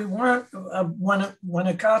 Well, we weren't, when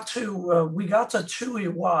it got to, we got to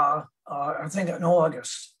Tuiwa, I think in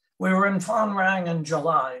August. We were in Phan Rang in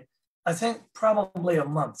July, I think probably a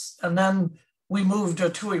month. And then we moved to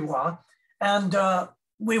Tuiwa, and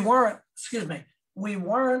we weren't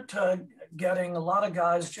getting, a lot of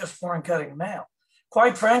guys just weren't getting mail.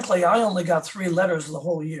 Quite frankly, I only got 3 letters the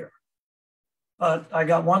whole year, but I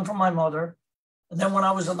got one from my mother. And then when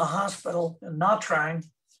I was in the hospital in Nha Trang,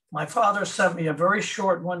 my father sent me a very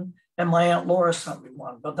short one, and my Aunt Laura sent me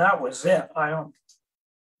one, but that was it. It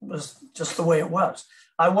was just the way it was.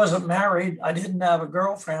 I wasn't married. I didn't have a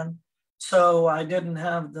girlfriend, so I didn't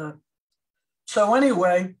have so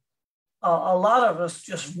anyway, a lot of us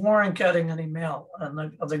just weren't getting any mail,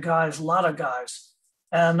 and the guys, a lot of guys.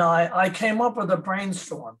 And I came up with a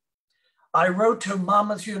brainstorm. I wrote to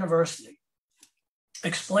Monmouth University,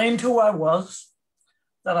 explained who I was,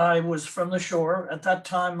 that I was from the shore. At that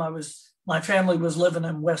time, my family was living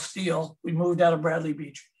in West Deal. We moved out of Bradley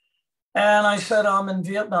Beach. And I said, I'm in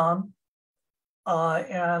Vietnam,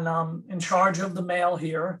 and I'm in charge of the mail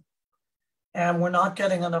here, and we're not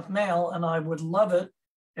getting enough mail, and I would love it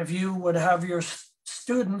if you would have your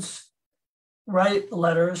students write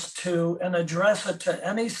letters to and address it to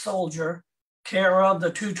any soldier, care of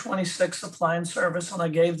the 226 Supply and Service, and I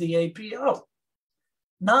gave the APO,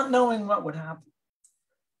 not knowing what would happen.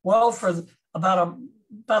 Well, for about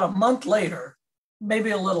a month later,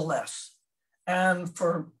 maybe a little less, and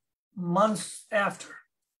for months after,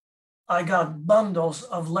 I got bundles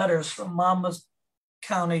of letters from Monmouth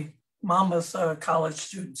College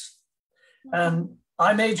students. And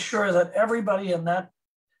I made sure that everybody in that,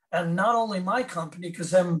 and not only my company, because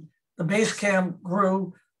then the base camp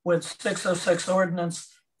grew with 606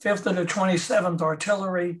 Ordnance, 5th to the 27th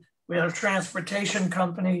Artillery. We had a transportation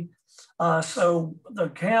company. So the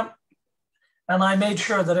camp, and I made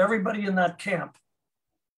sure that everybody in that camp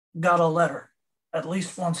got a letter at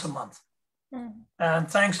least once a month. Mm. And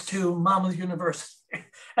thanks to Monmouth University.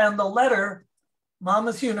 And the letter,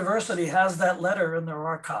 Monmouth University has that letter in their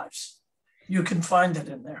archives. You can find it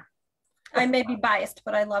in there. I may be biased,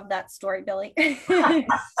 but I love that story, Billy.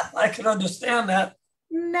 I can understand that.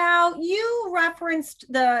 Now, you referenced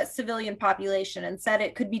the civilian population and said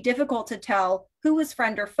it could be difficult to tell who was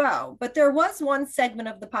friend or foe, but there was one segment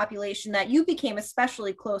of the population that you became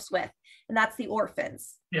especially close with, and that's the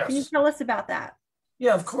orphans. Yes. Can you tell us about that?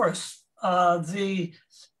 Yeah, of course. Well,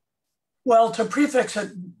 to prefix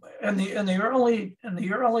it, in the early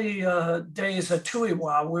days at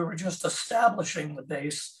Tuiwa, we were just establishing the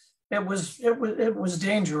base. It was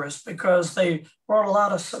dangerous because they brought a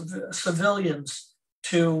lot of civilians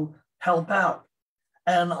to help out,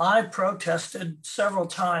 and I protested several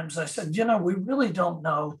times. I said, we really don't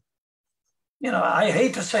know. I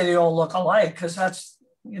hate to say they all look alike because that's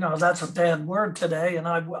a bad word today, and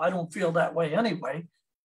I don't feel that way anyway.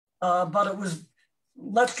 But it was.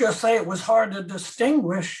 Let's just say it was hard to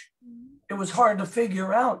distinguish. It was hard to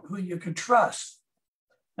figure out who you could trust.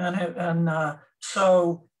 And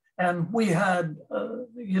we had,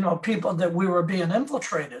 people that we were being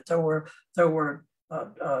infiltrated. There were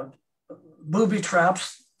booby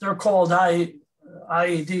traps. They're called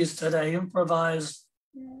IEDs today, improvised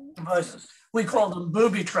devices. We called them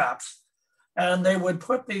booby traps. And they would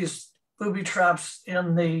put these booby traps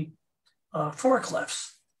in the forklifts.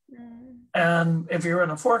 And if you're in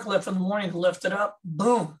a forklift in the morning, lift it up,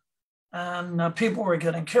 boom. And people were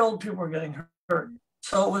getting killed, people were getting hurt.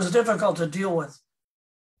 So it was difficult to deal with.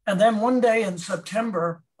 And then one day in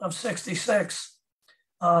September of '66,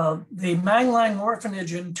 the Mang Lang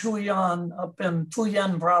Orphanage in Tuy An, up in Phu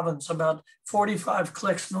Yen province, about 45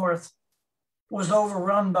 clicks north was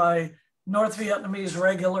overrun by North Vietnamese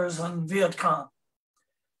regulars and Viet Cong.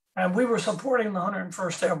 And we were supporting the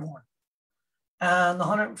 101st Airborne. And the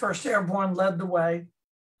 101st Airborne led the way,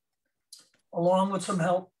 along with some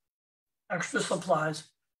help, extra supplies,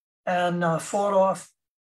 and fought off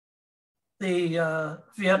the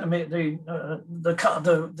the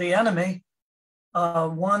enemy.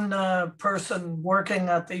 One person working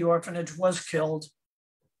at the orphanage was killed.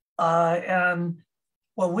 And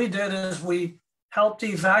what we did is we helped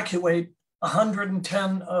evacuate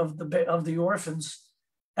 110 of the orphans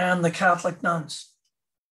and the Catholic nuns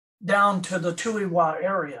down to the Tuiwa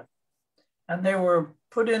area. And they were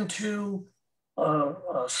put into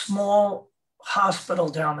a small hospital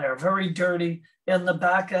down there, very dirty, in the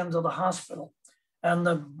back end of the hospital. And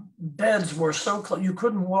the beds were so close, you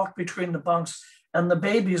couldn't walk between the bunks, and the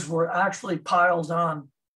babies were actually piled on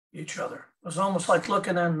each other. It was almost like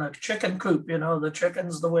looking in the chicken coop, you know, the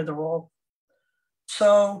chickens, the way they're all.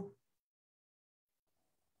 So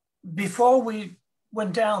before we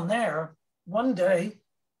went down there, one day,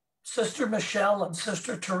 Sister Michelle and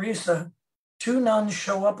Sister Teresa, two nuns,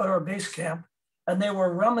 show up at our base camp, and they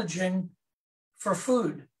were rummaging for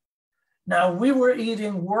food. Now, we were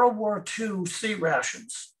eating World War II sea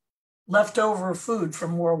rations, leftover food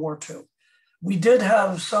from World War II. We did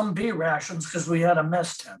have some B rations because we had a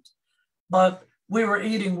mess tent, but we were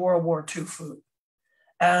eating World War II food.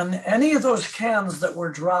 And any of those cans that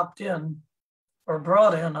were dropped in or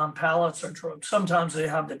brought in on pallets or trucks, sometimes they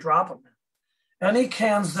have to drop them in. Any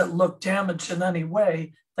cans that looked damaged in any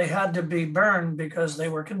way, they had to be burned because they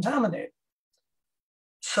were contaminated.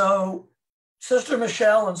 So Sister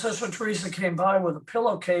Michelle and Sister Teresa came by with a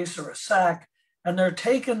pillowcase or a sack, and they're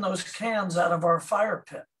taking those cans out of our fire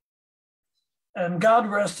pit. And God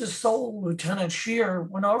rest his soul, Lieutenant Shear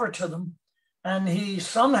went over to them, and he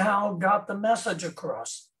somehow got the message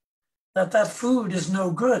across that that food is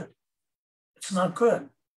no good. It's not good.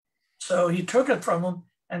 So he took it from them,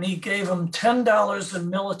 and he gave them $10 in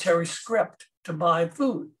military script to buy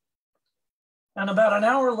food. And about an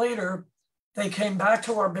hour later, they came back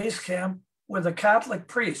to our base camp with a Catholic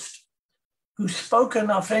priest who spoke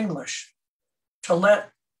enough English to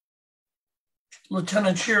let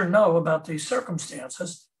Lieutenant Shear know about these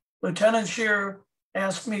circumstances. Lieutenant Shear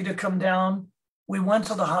asked me to come down. We went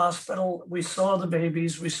to the hospital. We saw the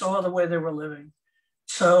babies. We saw the way they were living.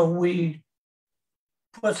 So we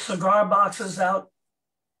put cigar boxes out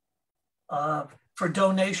for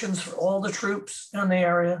donations for all the troops in the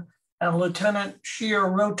area. And Lieutenant Shear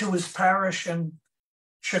wrote to his parish in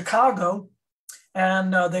Chicago,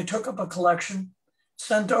 and they took up a collection,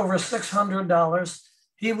 sent over $600.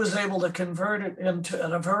 He was able to convert it into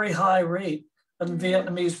at a very high rate in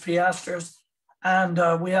Vietnamese piastres. And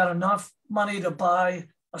we had enough money to buy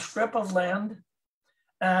a strip of land,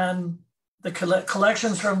 and the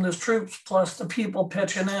collections from the troops plus the people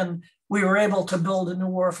pitching in, we were able to build a new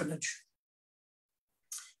orphanage.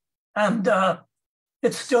 And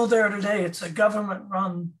it's still there today. It's a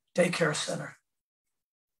government-run daycare center.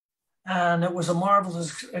 And it was a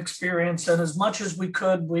marvelous experience. And as much as we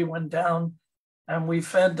could, we went down and we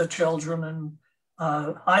fed the children. And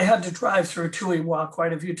I had to drive through Tuiwa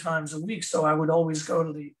quite a few times a week, so I would always go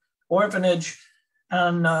to the orphanage.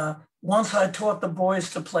 And once I taught the boys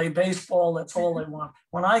to play baseball, that's all they want.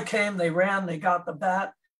 When I came, they ran, they got the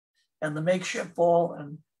bat and the makeshift ball.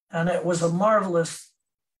 And it was a marvelous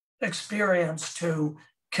experience to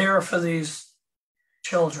care for these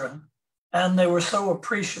children. And they were so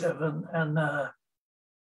appreciative, and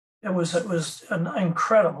it was an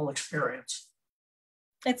incredible experience.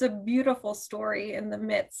 It's a beautiful story in the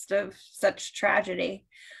midst of such tragedy.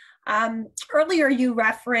 Earlier, you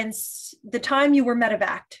referenced the time you were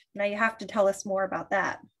medevaced. Now you have to tell us more about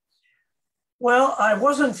that. Well, I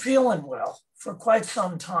wasn't feeling well for quite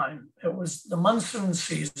some time. It was the monsoon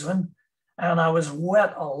season, and I was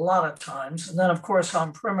wet a lot of times. And then, of course,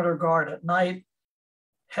 on perimeter guard at night,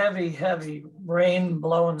 heavy rain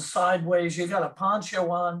blowing sideways. You got a poncho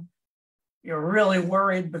on. You're really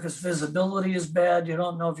worried because visibility is bad. You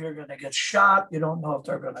don't know if you're going to get shot. You don't know if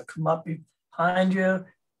they're going to come up behind you.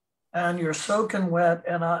 And you're soaking wet.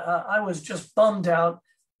 And I was just bummed out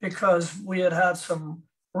because we had some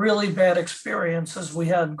really bad experiences. We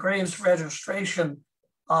had graves registration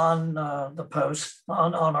on the post,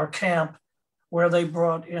 on our camp, where they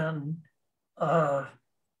brought in the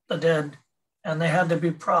dead, and they had to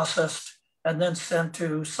be processed and then sent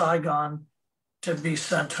to Saigon to be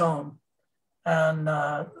sent home. And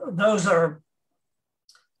those are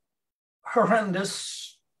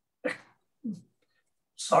horrendous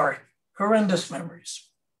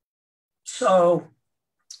memories. So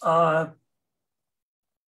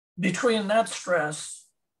between that stress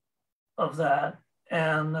of that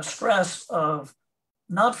and the stress of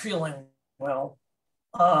not feeling well,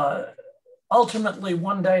 ultimately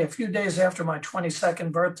one day, a few days after my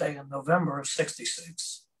 22nd birthday in November of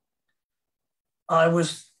 66, I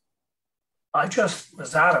just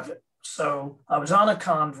was out of it. So I was on a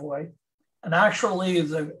convoy, and actually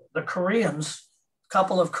the Koreans, a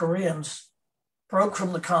couple of Koreans, broke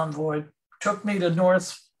from the convoy, took me to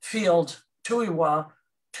Northfield, Tuiwa,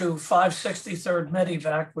 to 563rd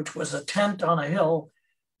Medevac, which was a tent on a hill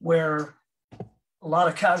where a lot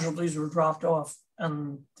of casualties were dropped off,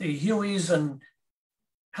 and the Hueys and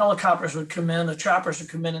helicopters would come in, the choppers would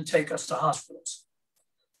come in and take us to hospitals.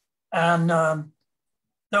 And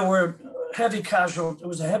there were heavy casualties. It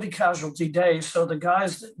was a heavy casualty day. So the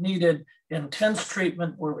guys that needed intense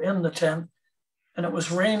treatment were in the tent, and it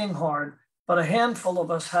was raining hard, but a handful of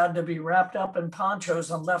us had to be wrapped up in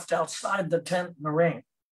ponchos and left outside the tent in the rain.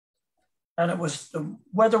 And the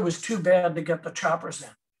weather was too bad to get the choppers in.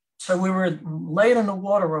 So we were laid in the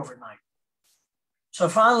water overnight. So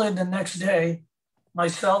finally the next day,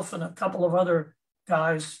 myself and a couple of other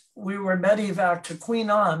guys, we were medevac to Queen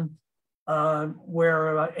Anne,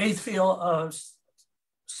 where 8th Field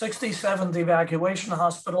 67th Evacuation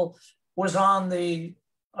Hospital was on the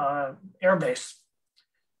airbase.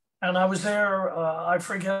 And I was there, I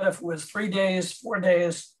forget if it was 3 days, 4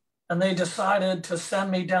 days, and they decided to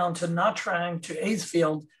send me down to Nha Trang to 8th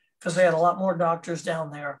Field because they had a lot more doctors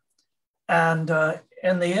down there. And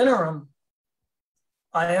in the interim,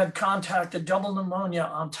 I had contracted double pneumonia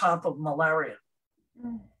on top of malaria.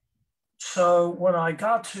 So when I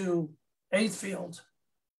got to 8th Field,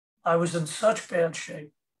 I was in such bad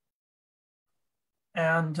shape.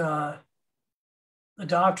 And the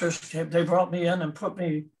doctors came, they brought me in and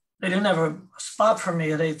they didn't have a spot for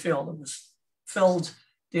me at 8th Field. It was filled,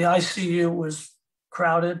 the ICU was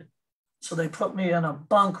crowded. So they put me in a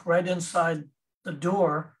bunk right inside the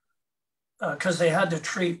door because they had to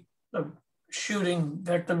treat the shooting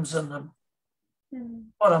victims and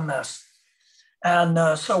what a mess.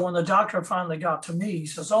 And so when the doctor finally got to me, he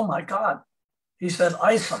says, "Oh my God," he said,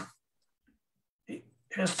 "ice him.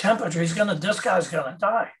 His temperature, this guy's gonna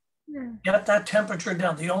die. Get that temperature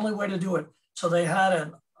down." The only way to do it. So they had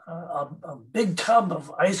a big tub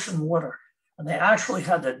of ice and water, and they actually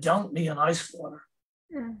had to dunk me in ice water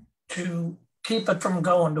to keep it from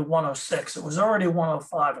going to 106. It was already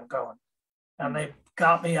 105 and going. And they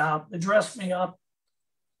got me out, they dressed me up,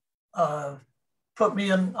 put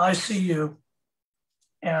me in ICU.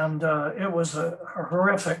 And it was a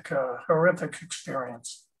horrific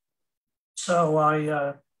experience. So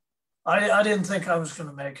I didn't think I was going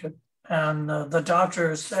to make it. And the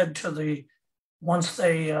doctor said once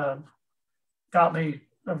they got me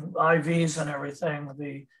IVs and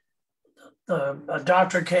everything, the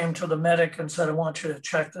doctor came to the medic and said, "I want you to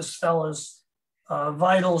check this fella's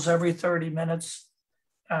vitals every 30 minutes.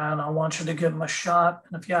 And I want you to give him a shot.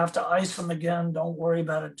 And if you have to ice him again, don't worry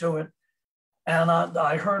about it, do it." And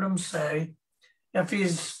I heard him say, "If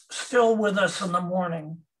he's still with us in the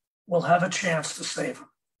morning, we'll have a chance to save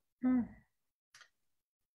him."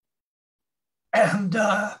 And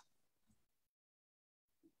that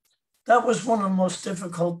was one of the most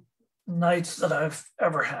difficult nights that I've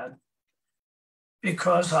ever had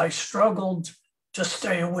because I struggled to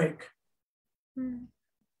stay awake.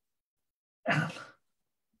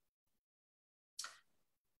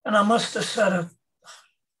 And I must have said it,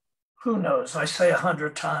 who knows, I say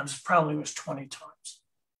 100 times, probably was 20 times.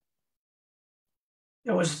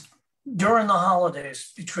 It was during the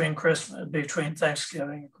holidays between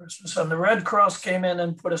Thanksgiving and Christmas. And the Red Cross came in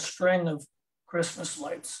and put a string of Christmas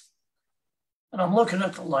lights. And I'm looking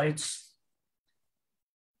at the lights.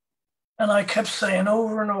 And I kept saying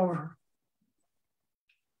over and over,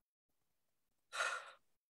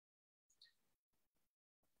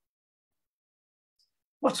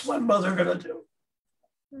 "What's my mother gonna do?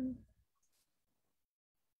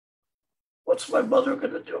 What's my mother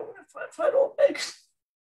gonna do if I don't make it?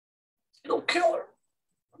 It'll kill her."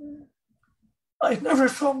 I never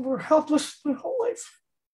felt more helpless in my whole life.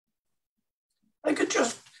 I could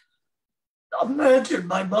just imagine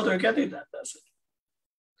my mother getting that message.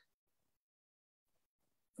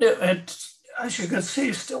 It, as you can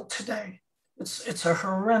see, still today, it's a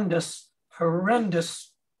horrendous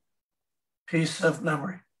piece of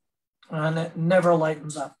memory, and it never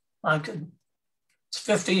lightens up. It's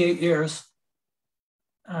 58 years,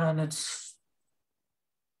 and it's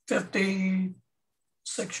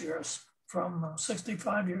 56 years from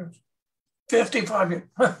 65 years, 55 years.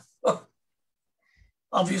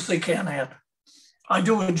 Obviously can't add. I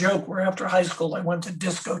do a joke where after high school, I went to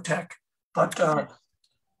discotheque, but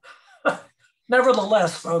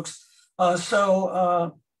nevertheless, folks, I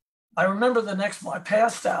remember I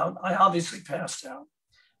passed out. I obviously passed out.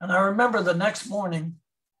 And I remember the next morning,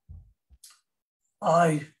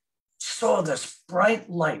 I saw this bright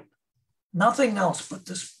light, nothing else but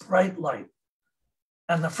this bright light.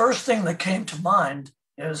 And the first thing that came to mind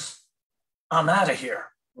is, I'm out of here.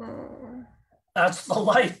 That's the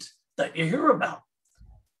light that you hear about.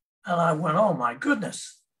 And I went, oh my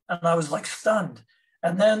goodness. And I was like stunned.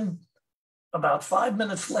 And then about 5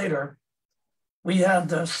 minutes later, we had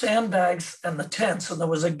the sandbags and the tents, and there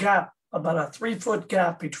was a gap, about a 3-foot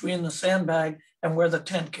gap between the sandbag and where the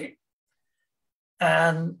tent came.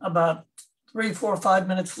 And about 3, 4, 5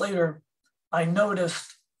 minutes later, I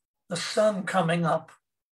noticed the sun coming up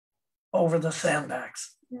over the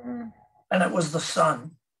sandbags. And it was the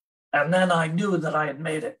sun. And then I knew that I had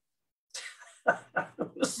made it.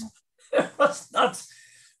 It was nuts.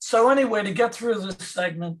 So anyway, to get through this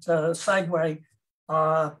segment, segue,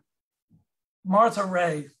 Martha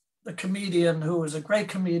Ray, the comedian who was a great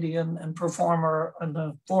comedian and performer in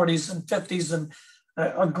the 40s and 50s, and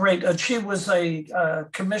she was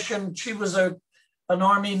she was an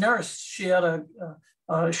Army nurse. She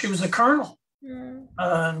was a colonel.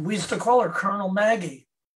 And we used to call her Colonel Maggie.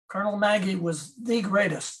 Colonel Maggie was the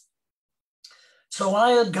greatest. So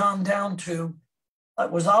I had gone down to,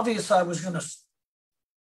 it was obvious I was going to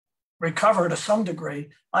recover to some degree.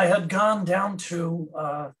 I had gone down to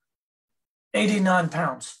 89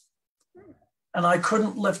 pounds. And I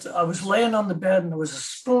couldn't lift it. I was laying on the bed and there was a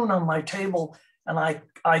spoon on my table, and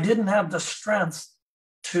I didn't have the strength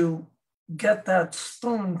to get that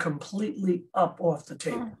spoon completely up off the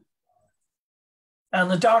table. And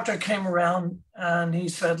the doctor came around and he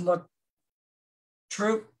said, look,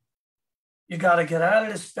 Troop, you got to get out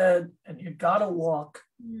of this bed and you got to walk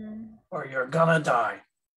or you're going to die.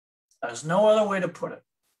 There's no other way to put it.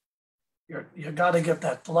 You got to get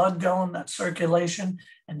that blood going, that circulation,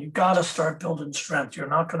 and you got to start building strength. You're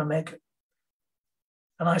not going to make it.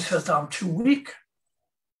 And I said, I'm too weak.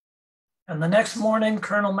 And the next morning,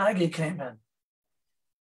 Colonel Maggie came in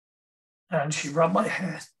and she rubbed my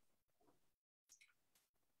head.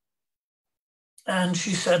 And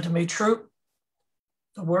she said to me, Troop,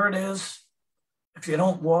 the word is, if you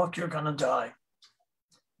don't walk, you're going to die.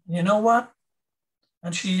 You know what?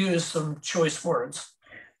 And she used some choice words.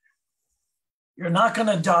 You're not going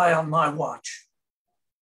to die on my watch.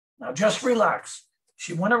 Now just relax.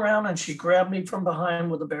 She went around and she grabbed me from behind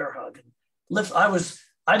with a bear hug.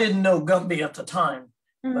 I didn't know Gumby at the time,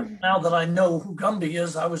 but now that I know who Gumby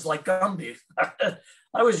is, I was like Gumby.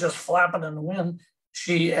 I was just flapping in the wind.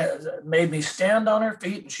 She made me stand on her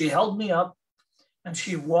feet and she held me up and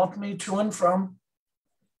she walked me to and from.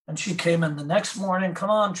 And she came in the next morning, come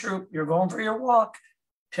on, Troop, you're going for your walk.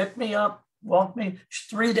 Picked me up, walked me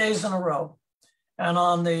 3 days in a row. And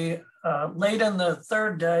on the late in the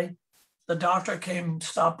third day, the doctor came,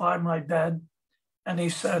 stopped by my bed, and he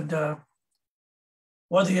said,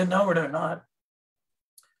 whether you know it or not,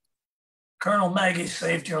 Colonel Maggie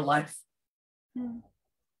saved your life.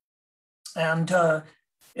 And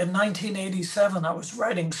in 1987, I was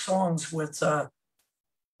writing songs with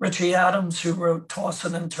Richie Adams, who wrote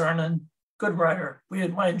Tossin' and Turnin', good writer.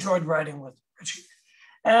 I enjoyed writing with Richie.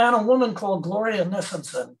 And a woman called Gloria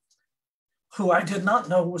Nissenson, who I did not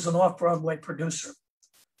know was an off-Broadway producer.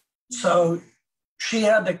 So she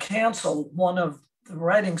had to cancel one of the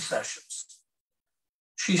writing sessions.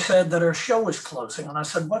 She said that her show was closing. And I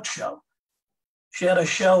said, what show? She had a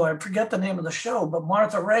show, I forget the name of the show, but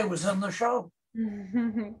Martha Ray was in the show.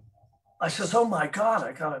 I says, oh my God,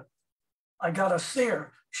 I gotta see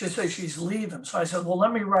her. She said she's leaving. So I said, well,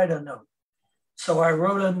 let me write a note. So I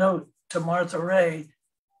wrote a note to Martha Ray,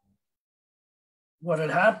 what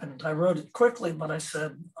had happened. I wrote it quickly, but I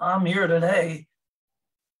said, I'm here today.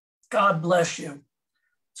 God bless you.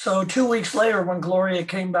 So 2 weeks later, when Gloria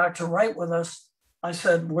came back to write with us, I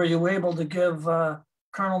said, were you able to give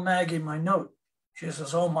Colonel Maggie my note? She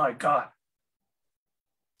says, oh my God.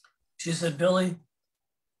 She said, Billy,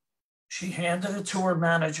 she handed it to her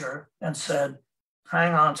manager and said,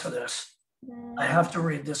 hang on to this. I have to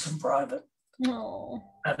read this in private. Oh.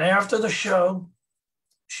 And after the show,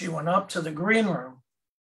 she went up to the green room,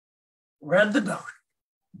 read the note,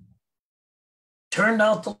 turned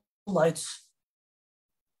out the lights,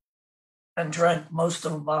 and drank most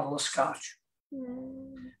of a bottle of scotch.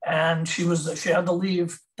 And she had to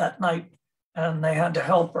leave that night, and they had to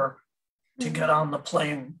help her to get on the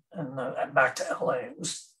plane and back to LA. It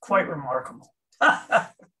was quite remarkable.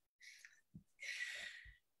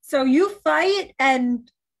 So you fight and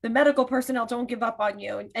the medical personnel don't give up on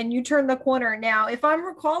you and you turn the corner. Now, if I'm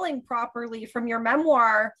recalling properly from your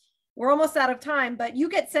memoir, we're almost out of time, but you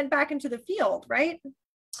get sent back into the field, right?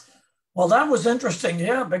 Well, that was interesting,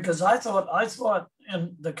 yeah, because I thought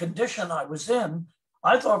in the condition I was in,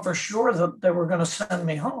 I thought for sure that they were going to send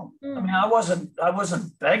me home. I mean, I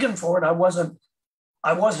wasn't begging for it. I wasn't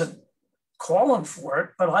calling for it,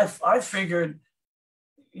 but I figured,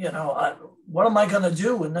 what am I going to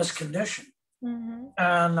do in this condition? Mm-hmm.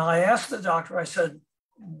 And I asked the doctor, I said,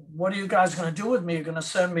 what are you guys going to do with me? You're going to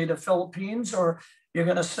send me to Philippines, or you're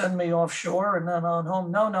going to send me offshore and then on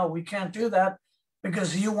home? No, we can't do that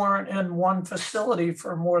because you weren't in one facility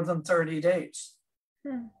for more than 30 days.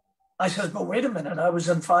 Hmm. I said, but wait a minute, I was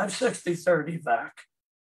in 560 30 vac.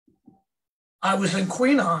 I was in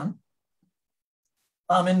Queenon.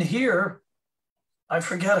 I'm in here. I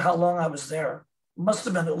forget how long I was there. It must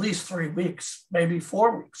have been at least 3 weeks, maybe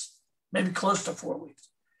 4 weeks, maybe close to 4 weeks.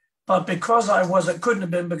 But because couldn't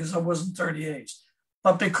have been because I wasn't 30 days.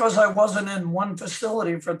 But because I wasn't in one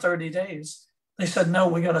facility for 30 days, they said, no,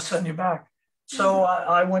 we got to send you back. So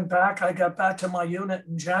I went back. I got back to my unit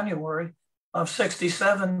in January of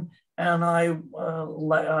 67, and I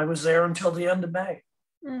was there until the end of May.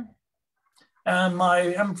 Mm. And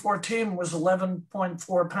my M14 was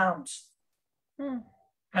 11.4 pounds. Mm.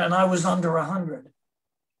 And I was under 100.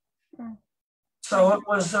 Mm. So it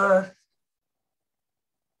was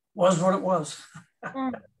what it was.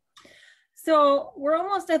 Mm. So we're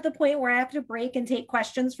almost at the point where I have to break and take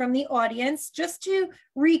questions from the audience. Just to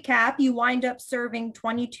recap, you wind up serving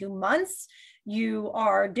 22 months. You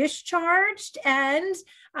are discharged, and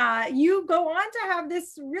you go on to have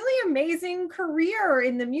this really amazing career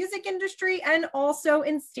in the music industry and also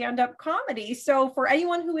in stand-up comedy. So for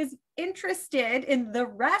anyone who is interested in the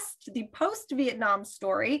rest, the post-Vietnam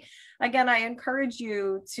story, again, I encourage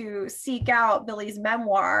you to seek out Billy's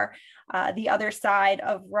memoir, The Other Side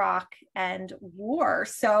of Rock and War.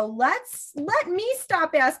 So let me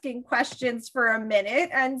stop asking questions for a minute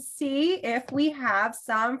and see if we have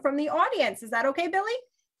some from the audience. Is that okay, Billy?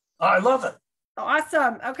 I love it.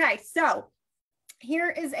 Awesome. Okay, so here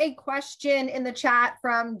is a question in the chat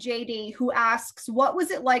from JD, who asks, what was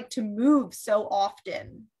it like to move so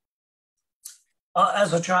often?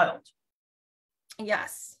 As a child?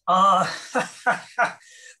 Yes. Well,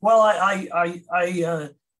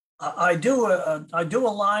 I do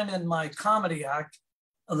a line in my comedy act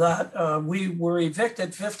that we were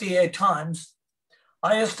evicted 58 times.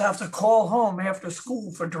 I used to have to call home after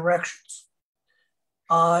school for directions.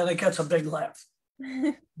 And it gets a big laugh.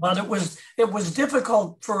 But it was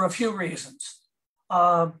difficult for a few reasons.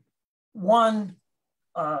 One,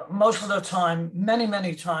 most of the time,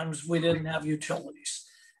 many times, we didn't have utilities.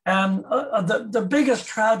 And the biggest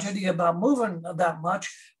tragedy about moving that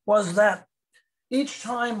much was that each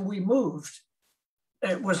time we moved,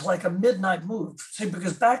 it was like a midnight move. See,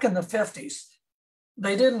 because back in the 50s,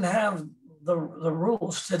 they didn't have the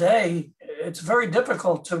rules. Today, it's very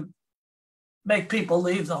difficult to make people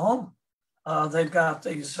leave the home. They've got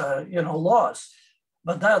these, laws,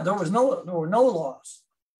 but there were no laws.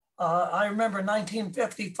 I remember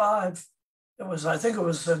 1955. I think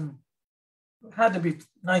it had to be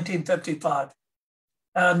 1955,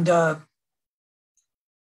 and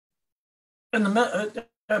in the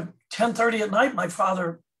 10:30 at night, my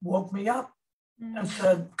father woke me up and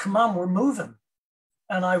said, "Come on, we're moving."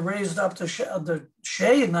 And I raised up the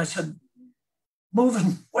shade and I said,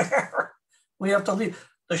 "Moving where? We have to leave."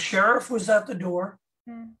 The sheriff was at the door.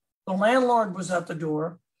 Mm. The landlord was at the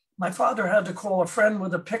door. My father had to call a friend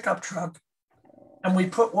with a pickup truck, and we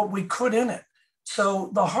put what we could in it. So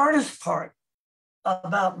the hardest part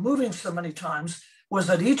about moving so many times was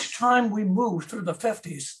that each time we moved through the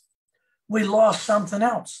 50s, we lost something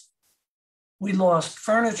else. We lost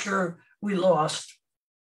furniture. We lost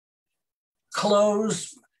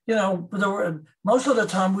clothes. Most of the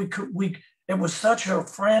time it was such a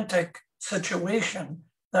frantic situation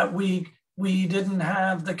that we didn't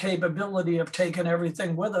have the capability of taking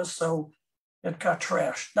everything with us, so it got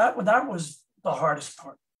trashed. That was the hardest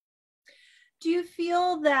part. Do you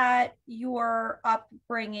feel that your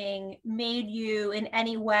upbringing made you in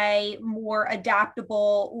any way more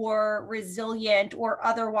adaptable or resilient or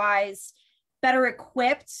otherwise better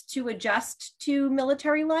equipped to adjust to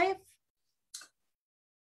military life?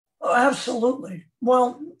 Oh, absolutely.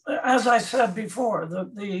 Well, as I said before,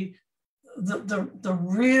 the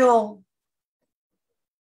real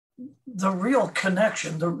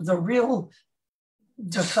connection, the real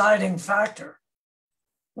deciding factor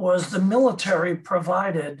was the military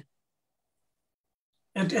provided.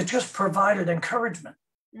 It just provided encouragement.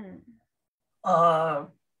 Mm.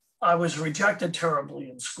 I was rejected terribly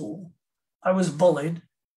in school. I was bullied,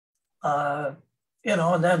 and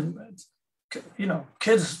then,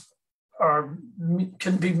 kids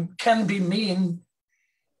can be mean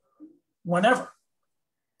whenever.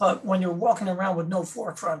 But when you're walking around with no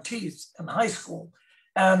forefront teeth in high school,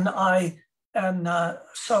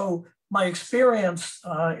 so my experience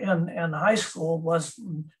in high school was,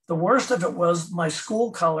 the worst of it was my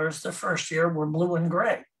school colors the first year were blue and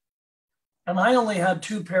gray. And I only had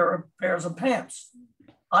two pairs of pants.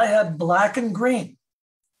 I had black and green.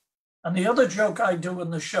 And the other joke I do in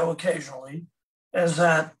the show occasionally is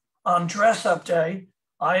that on dress up day,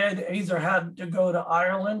 I had either had to go to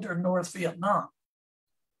Ireland or North Vietnam.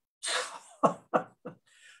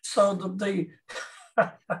 So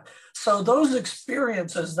so those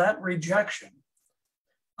experiences, that rejection,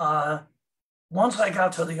 once I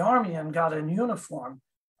got to the Army and got in uniform,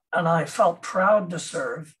 and I felt proud to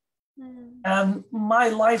serve, and my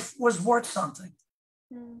life was worth something.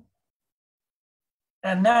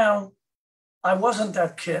 And now I wasn't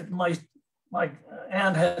that kid. My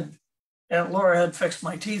Aunt Laura had fixed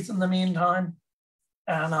my teeth in the meantime,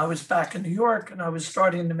 and I was back in New York, and I was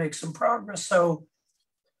starting to make some progress. So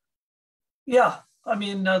yeah, I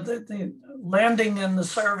mean, the landing in the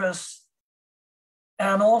service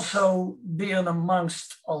and also being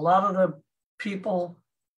amongst a lot of the people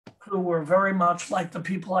who were very much like the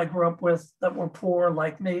people I grew up with that were poor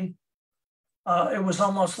like me. It was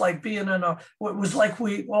almost like being it was like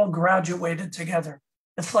we all graduated together.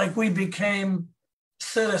 It's like we became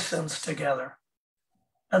citizens together.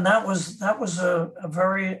 And that was a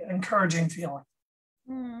very encouraging feeling.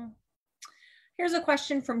 Here's a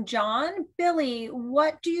question from John. Billy,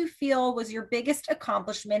 what do you feel was your biggest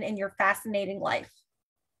accomplishment in your fascinating life?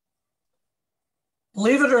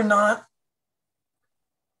 Believe it or not,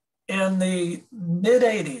 in the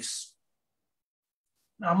mid-'80s,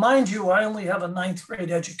 now mind you, I only have a 9th grade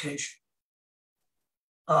education,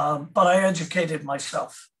 but I educated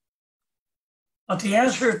myself. But the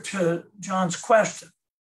answer to John's question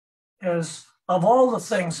is, of all the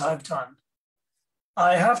things I've done,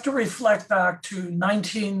 I have to reflect back to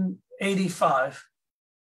 1985.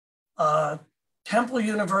 Temple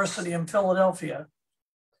University in Philadelphia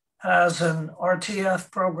has an RTF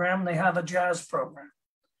program. They have a jazz program.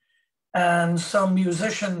 And some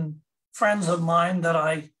musician friends of mine that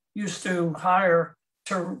I used to hire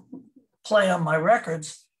to play on my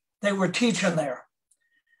records, they were teaching there.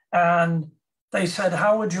 And they said,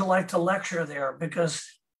 how would you like to lecture there? Because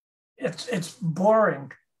it's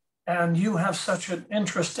boring. And you have such an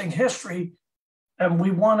interesting history, and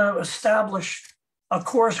we want to establish a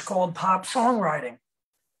course called pop songwriting.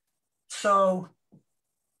 So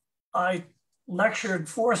I lectured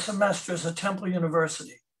 4 semesters at Temple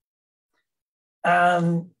University.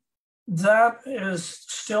 And that is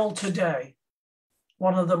still today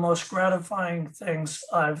one of the most gratifying things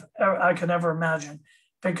I can ever imagine,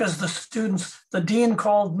 because the dean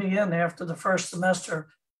called me in after the first semester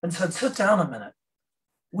and said, sit down a minute.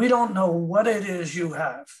 We don't know what it is you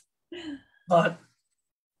have, but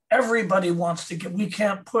everybody wants to we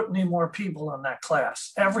can't put any more people in that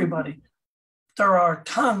class. Everybody. There are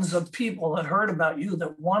tons of people that heard about you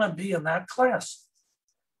that want to be in that class.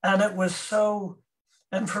 And it was so,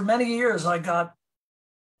 and for many years I got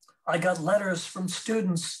letters from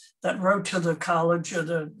students that wrote to the college or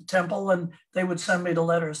the Temple, and they would send me the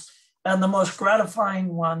letters. And the most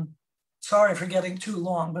gratifying one, sorry for getting too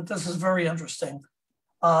long, but this is very interesting.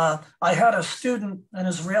 I had a student, an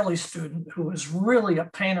Israeli student, who was really a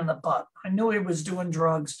pain in the butt. I knew he was doing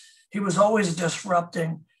drugs. He was always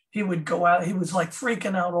disrupting. He would go out. He was like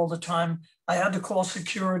freaking out all the time. I had to call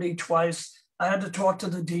security twice. I had to talk to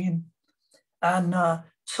the dean. And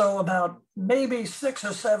so about maybe 6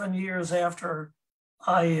 or 7 years after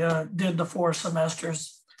I did the 4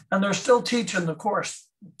 semesters, and they're still teaching the course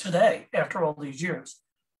today after all these years,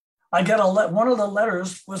 I get one of the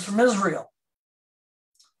letters was from Israel.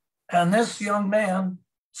 And this young man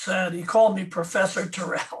said, he called me Professor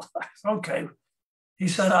Terrell. Okay. He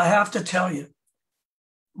said, I have to tell you,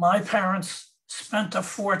 my parents spent a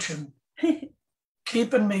fortune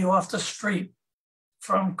keeping me off the street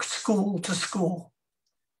from school to school.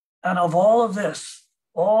 And of all of this,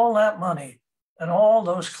 all that money and all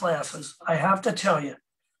those classes, I have to tell you,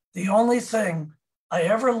 the only thing I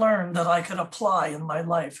ever learned that I could apply in my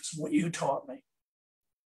life is what you taught me.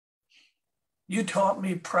 You taught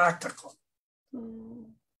me practically.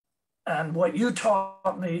 And what you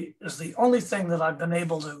taught me is the only thing that I've been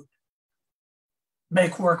able to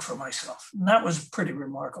make work for myself. And that was pretty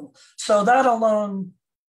remarkable. So that alone,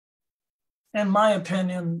 in my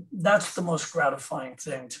opinion, that's the most gratifying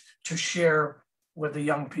thing to share with the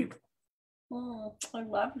young people. I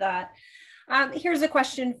love that. Here's a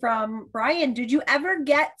question from Brian. Did you ever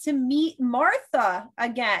get to meet Martha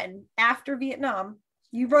again after Vietnam?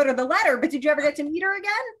 You wrote her the letter, but did you ever get to meet her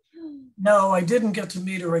again? No, I didn't get to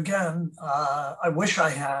meet her again. I wish I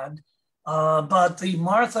had. But the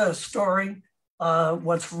Martha story,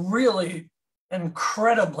 what's really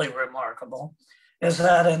incredibly remarkable is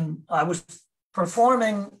that I was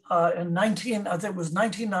performing in I think it was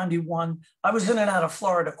 1991. I was in and out of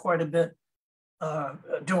Florida quite a bit,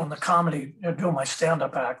 doing the comedy, doing my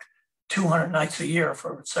stand-up act 200 nights a year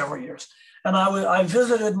for several years. And I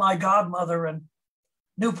visited my godmother in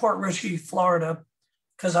Newport Richey, Florida,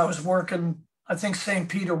 because I was working, I think St.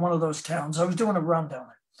 Peter, one of those towns. I was doing a run down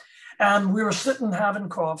there. And we were sitting having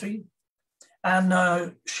coffee,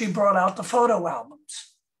 and she brought out the photo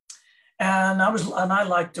albums. And I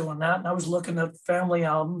liked doing that. And I was looking at family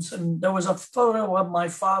albums, and there was a photo of my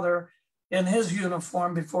father in his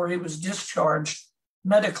uniform before he was discharged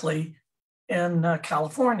medically in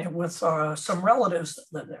California with some relatives that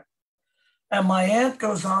lived there. And my aunt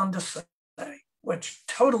goes on to say, which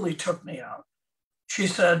totally took me out. She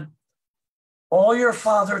said, all your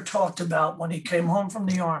father talked about when he came home from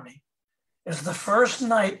the Army is the first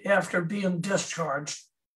night after being discharged,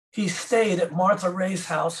 he stayed at Martha Ray's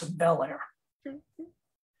house in Bel Air.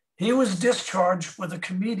 He was discharged with a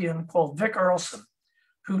comedian called Vic Earlson,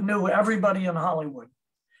 who knew everybody in Hollywood.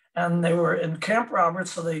 And they were in Camp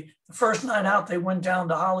Roberts. So the first night out, they went down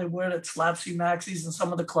to Hollywood at Slapsy Maxie's and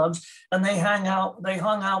some of the clubs, and they hung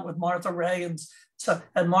out with Martha Ray.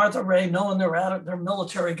 And Martha Ray, knowing they're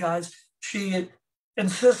military guys, she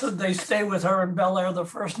insisted they stay with her in Bel Air the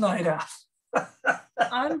first night out.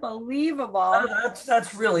 Unbelievable.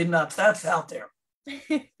 That's really nuts. That's out there.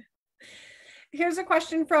 Here's a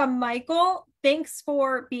question from Michael. Thanks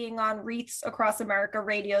for being on Wreaths Across America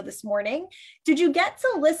Radio this morning. Did you get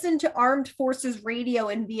to listen to Armed Forces Radio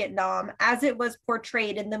in Vietnam as it was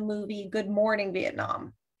portrayed in the movie Good Morning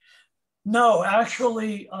Vietnam? No,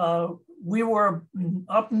 actually, we were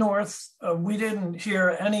up north. We didn't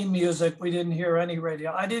hear any music. We didn't hear any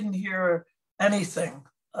radio. I didn't hear anything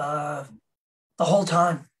the whole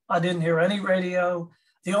time. I didn't hear any radio.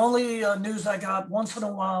 The only news I got once in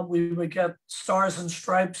a while, we would get Stars and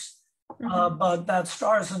Stripes, but that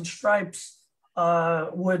Stars and Stripes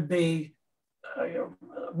would be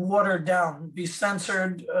watered down, be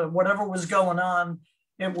censored. Whatever was going on,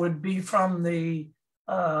 it would be from the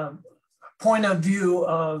point of view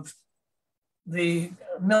of the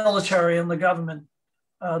military and the government.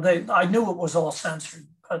 I knew it was all censored,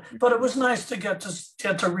 but it was nice to get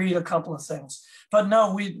to read a couple of things. But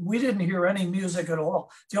no, we didn't hear any music at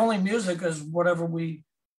all. The only music is whatever we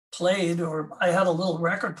played, or I had a little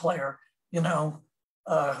record player,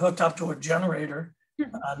 hooked up to a generator,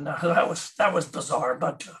 and that was bizarre.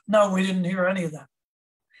 But no, we didn't hear any of that.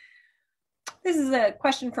 This is a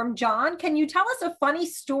question from John. Can you tell us a funny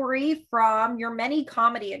story from your many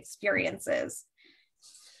comedy experiences?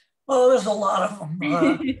 Oh, there's a lot of them.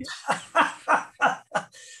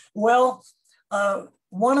 Well,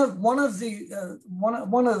 one of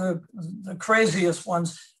the craziest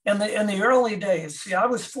ones in the early days. See, I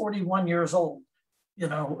was 41 years old,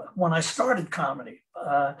 when I started comedy.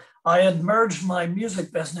 I had merged my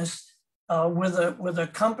music business with a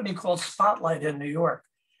company called Spotlight in New York,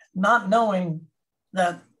 not knowing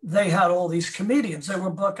that they had all these comedians. They were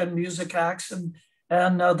booking music acts, and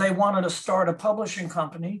they wanted to start a publishing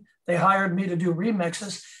company. They hired me to do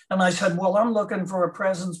remixes. And I said, well, I'm looking for a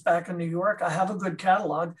presence back in New York. I have a good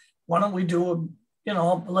catalog. Why don't we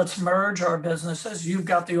let's merge our businesses. You've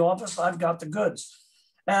got the office, I've got the goods.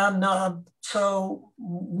 And so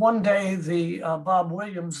one day, Bob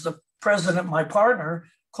Williams, the president, my partner,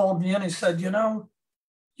 called me in. He said,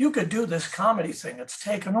 you could do this comedy thing. It's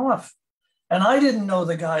taken off. And I didn't know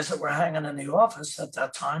the guys that were hanging in the office at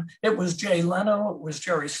that time. It was Jay Leno, it was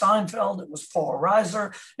Jerry Seinfeld, it was Paul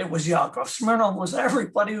Reiser, it was Yakov Smirnoff, it was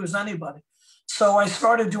everybody who was anybody. So I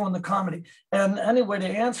started doing the comedy. And anyway, to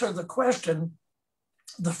answer the question,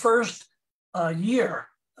 the first year,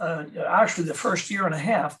 actually the first year and a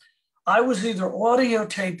half, I was either audio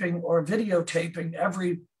taping or videotaping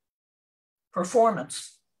every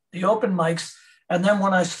performance, the open mics. And then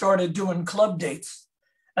when I started doing club dates,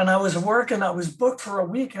 and I was booked for a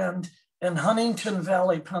weekend in Huntington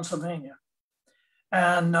Valley, Pennsylvania.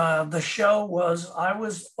 And the show I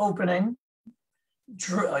was opening,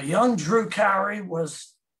 a young Drew Carey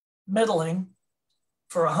was middling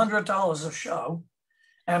for $100 a show.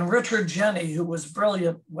 And Richard Jenny, who was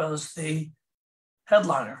brilliant, was the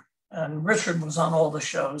headliner. And Richard was on all the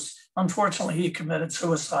shows. Unfortunately, he committed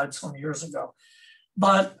suicide some years ago.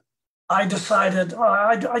 But I decided, oh,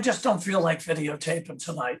 I just don't feel like videotaping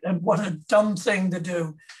tonight. And what a dumb thing to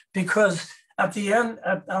do, because at the end,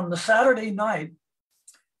 on the Saturday night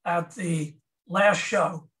at the last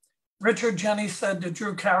show, Richard Jenny said to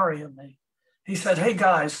Drew Carey and me, he said, hey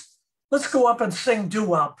guys, let's go up and sing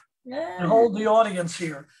doo-wop and hold the audience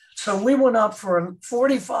here. So we went up for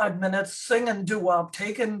 45 minutes singing doo-wop,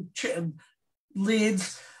 taking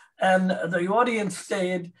leads, and the audience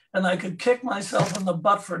stayed, and I could kick myself in the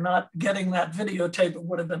butt for not getting that videotape. It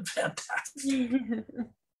would have been fantastic.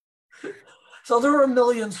 So there were a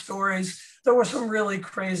million stories. There were some really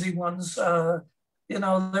crazy ones. You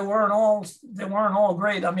know, they weren't all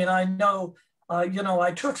great. I mean, I know, you know,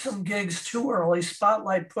 I took some gigs too early.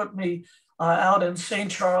 Spotlight put me out in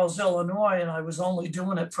St. Charles, Illinois, and I was only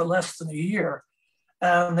doing it for less than a year.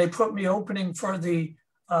 And they put me opening for the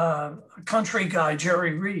country guy,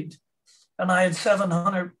 Jerry Reed. And I had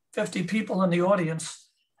 750 people in the audience,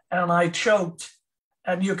 and I choked,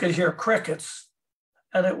 and you could hear crickets.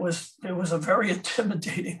 And it was a very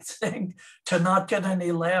intimidating thing to not get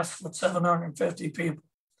any laughs with 750 people.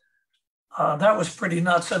 That was pretty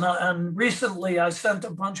nuts. And recently I sent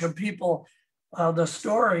a bunch of people the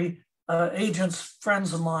story, agents,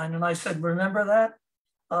 friends of mine, and I said, remember that?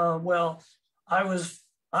 Well, I was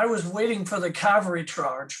waiting for the cavalry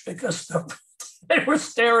charge because they were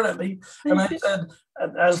staring at me. And I said,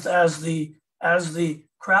 as the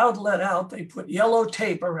crowd let out, they put yellow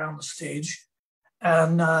tape around the stage.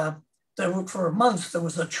 And for months, there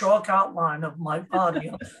was a chalk outline of my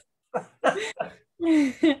body.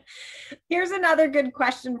 Here's another good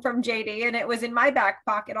question from JD, and it was in my back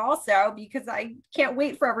pocket also, because I can't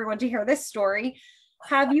wait for everyone to hear this story.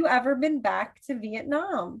 Have you ever been back to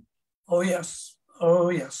Vietnam? Oh, yes.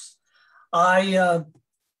 Oh, yes.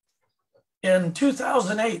 In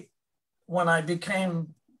 2008, when I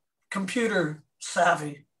became computer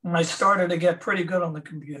savvy, and I started to get pretty good on the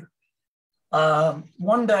computer,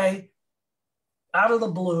 one day, out of the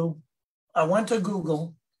blue, I went to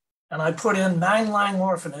Google and I put in Mang Lang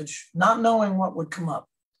Orphanage, not knowing what would come up.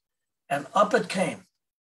 And up it came,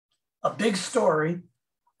 a big story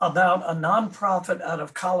about a nonprofit out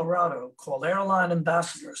of Colorado called Airline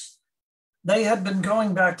Ambassadors. They had been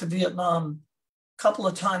going back to Vietnam a couple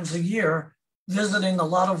of times a year, visiting a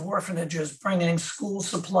lot of orphanages, bringing school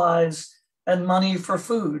supplies and money for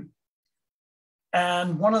food.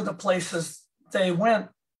 And one of the places they went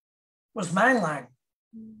was Mang Lang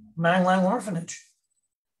Orphanage.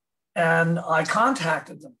 And I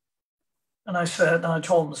contacted them and I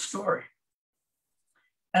told them the story.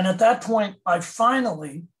 And at that point, I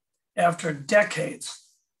finally, after decades,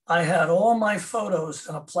 I had all my photos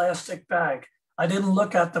in a plastic bag. I didn't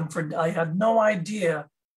look at them I had no idea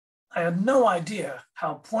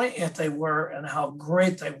how poignant they were and how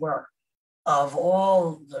great they were, of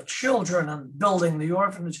all the children and building the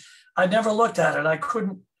orphanage. I never looked at it. I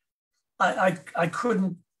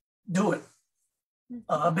couldn't do it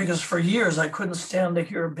because for years I couldn't stand to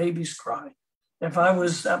hear babies cry. If I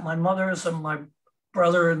was at my mother's and my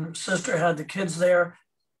brother and sister had the kids there,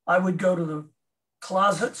 I would go to the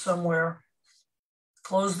closet somewhere,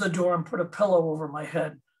 close the door and put a pillow over my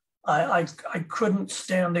head. I couldn't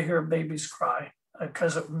stand to hear babies cry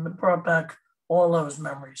because it brought back all those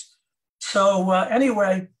memories. So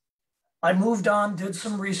anyway, I moved on, did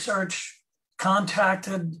some research,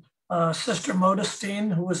 contacted Sister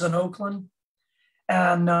Modestine, who was in Oakland.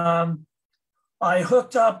 And I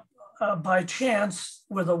hooked up by chance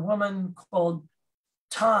with a woman called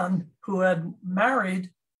Tan, who had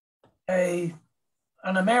married an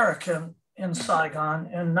American in Saigon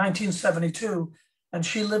in 1972, and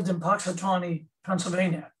she lived in Punxsutawney,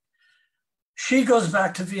 Pennsylvania. She goes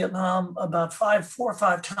back to Vietnam about 4 or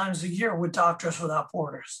 5 times a year with Doctors Without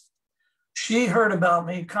Borders. She heard about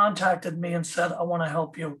me, contacted me and said, I want to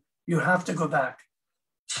help you. You have to go back.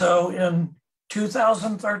 So in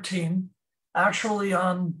 2013, actually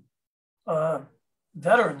on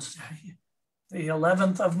Veterans Day, the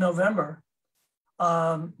 11th of November,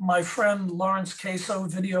 my friend Lawrence Queso,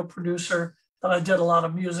 video producer that I did a lot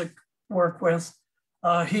of music work with,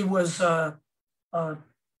 he was a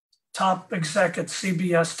top exec at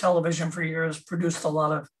CBS television for years, produced a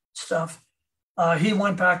lot of stuff. He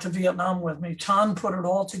went back to Vietnam with me. Tan put it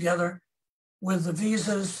all together with the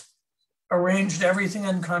visas, arranged everything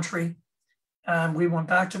in country, and we went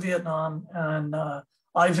back to Vietnam. And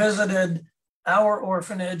I visited our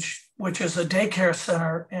orphanage, which is a daycare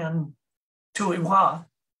center in Tuy Hoa.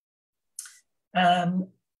 And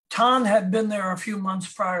Tan had been there a few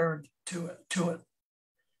months prior to it.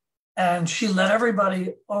 And she let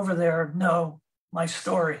everybody over there know my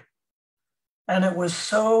story. And it was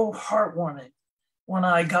so heartwarming when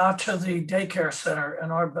I got to the daycare center,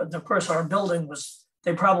 and of course our building was,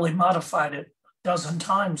 they probably modified it a dozen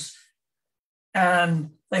times,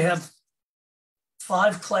 and they had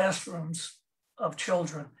 5 classrooms of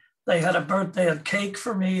children. They had they had cake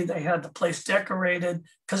for me. They had the place decorated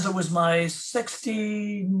because it was my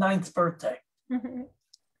 69th birthday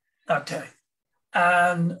that day.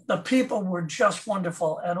 And the people were just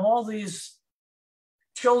wonderful. And all these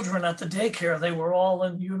children at the daycare, they were all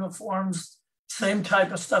in uniforms, same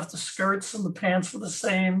type of stuff. The skirts and the pants were the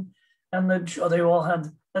same. And they all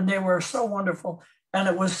had, and they were so wonderful. And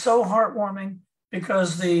it was so heartwarming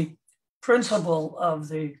because the principal of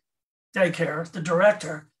the daycare, the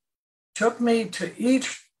director, took me to each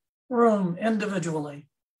room individually.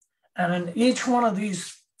 And in each one of these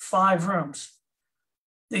 5 rooms,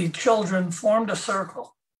 the children formed a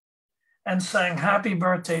circle and sang happy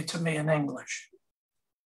birthday to me in English.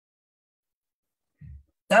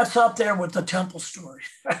 That's up there with the temple story.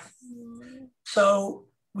 So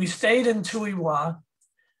we stayed in Tuiwa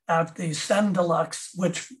at the Sen Deluxe,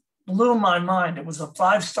 which blew my mind. It was a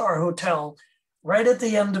 5-star hotel right at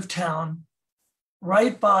the end of town,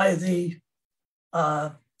 right by the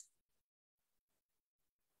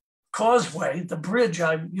causeway, the bridge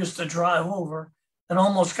I used to drive over and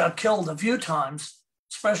almost got killed a few times,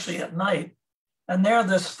 especially at night. And there,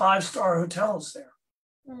 this 5-star hotel is there.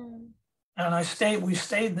 And we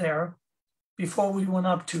stayed there before we went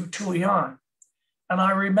up to Tuiyon. And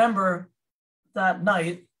I remember that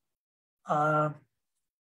night, the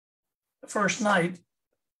first night,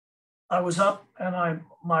 I was up and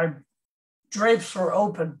my drapes were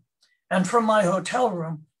open. And from my hotel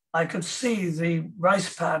room, I could see the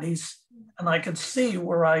rice paddies and I could see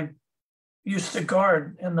where I used to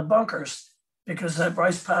guard in the bunkers because the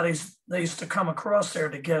rice paddies, they used to come across there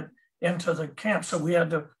to get into the camp. So we had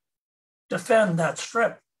to defend that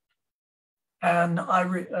strip. And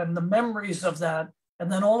and the memories of that.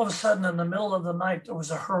 And then all of a sudden in the middle of the night, there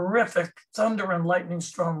was a horrific thunder and lightning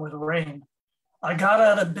storm with rain. I got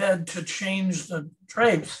out of bed to change the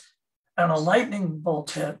drapes and a lightning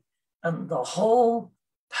bolt hit and the whole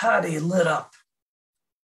paddy lit up.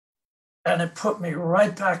 And it put me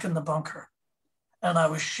right back in the bunker. And I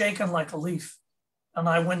was shaking like a leaf. And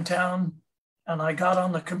I went down and I got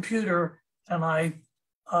on the computer and I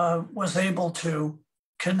was able to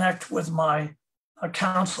connect with my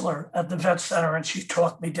counselor at the vet center and she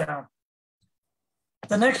talked me down.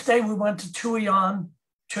 The next day we went to Tuiyon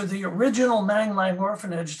to the original Mang Lang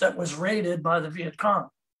orphanage that was raided by the Viet Cong.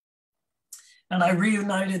 And I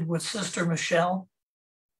reunited with Sister Michelle.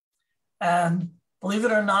 And believe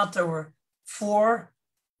it or not, there were 4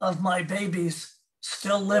 of my babies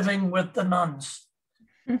still living with the nuns.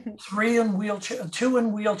 2 in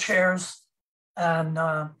wheelchairs, and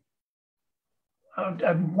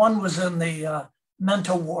 1 was in the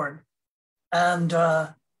mental ward. And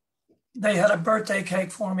they had a birthday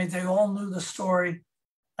cake for me. They all knew the story.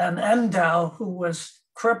 And Endau, who was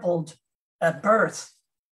crippled at birth,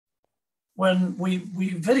 when we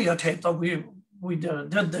videotaped it, we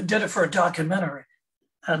did it for a documentary,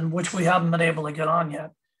 and which we haven't been able to get on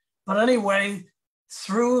yet. But anyway,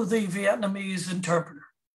 through the Vietnamese interpreter,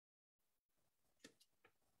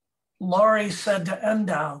 Laurie said to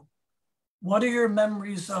Endau, "What are your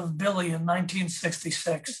memories of Billy in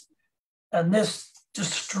 1966? And this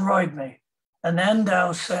destroyed me. And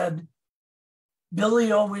Endau said,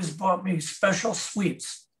 "Billy always bought me special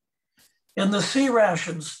sweets. In the sea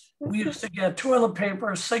rations, we used to get toilet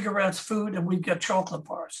paper, cigarettes, food, and we'd get chocolate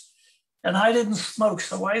bars. And I didn't smoke,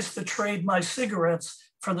 so I used to trade my cigarettes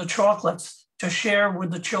for the chocolates to share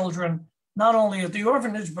with the children, not only at the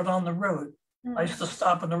orphanage, but on the road. I used to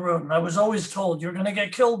stop on the road, and I was always told, you're going to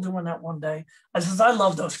get killed doing that one day. I says, I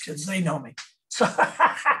love those kids. They know me."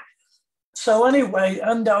 So anyway,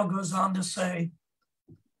 Endau goes on to say,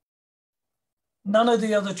 none of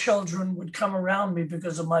the other children would come around me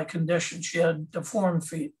because of my condition. She had deformed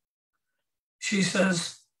feet. She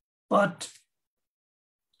says, but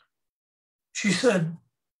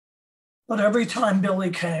every time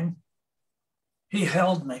Billy came, he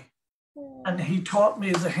held me and he taught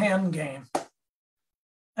me the hand game.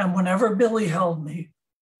 And whenever Billy held me,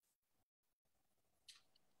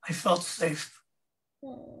 I felt safe.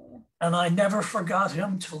 And I never forgot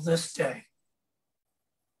him till this day.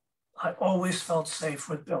 I always felt safe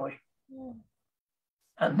with Billy.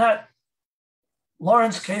 And that,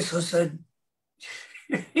 Lawrence Queso said,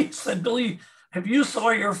 he said, "Billy, if you saw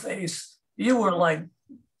your face, you were like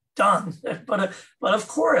done." But of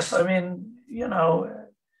course, I mean, you know,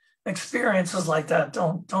 experiences like that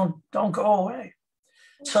don't go away.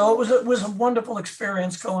 So it was a wonderful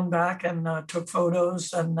experience going back and took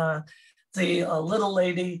photos. And the little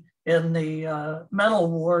lady in the mental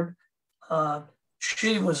ward,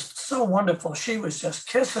 she was so wonderful. She was just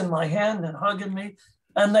kissing my hand and hugging me,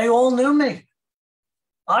 and they all knew me.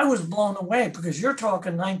 I was blown away because you're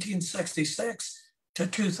talking 1966 to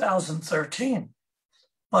 2013.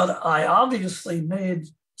 But I obviously made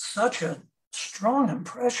such a strong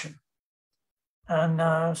impression. And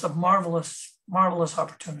it's a marvelous, marvelous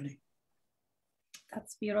opportunity.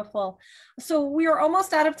 That's beautiful. So we are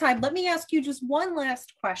almost out of time. Let me ask you just one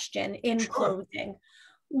last question in closing.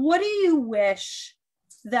 What do you wish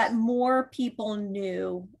that more people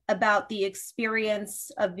knew about the experience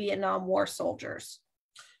of Vietnam War soldiers?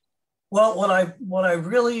 Well, what I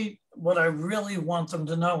really want them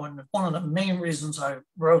to know, and one of the main reasons I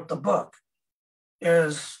wrote the book,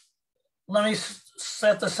 is, let me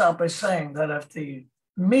set this out by saying that if the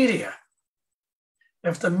media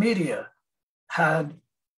had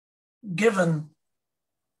given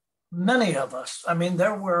many of us, I mean,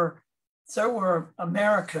 there were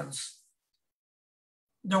Americans,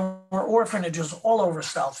 there were orphanages all over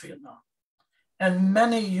South Vietnam, and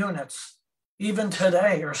many units, even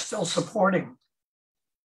today, are still supporting,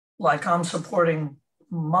 like I'm supporting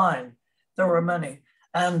mine. There were many.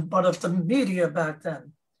 But if the media back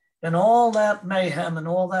then, and all that mayhem and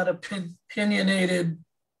all that opinionated,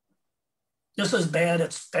 this is bad,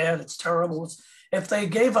 it's terrible. If they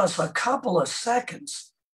gave us a couple of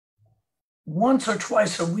seconds, once or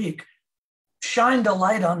twice a week, shined a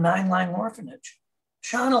light on Mang Lang Orphanage.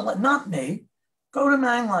 Shine a light, not me, go to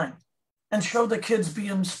Mang Lang and show the kids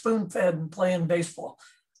being spoon-fed and playing baseball.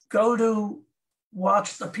 Go to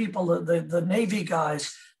watch the people, the Navy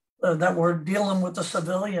guys that were dealing with the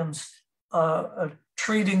civilians,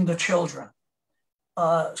 treating the children.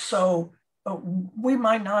 So we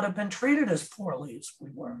might not have been treated as poorly as we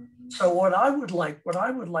were. So what I would like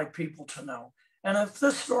people to know, and if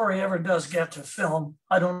this story ever does get to film,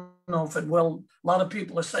 I don't know if it will. A lot of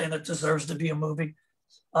people are saying it deserves to be a movie.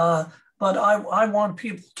 But I want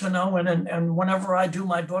people to know, and whenever I do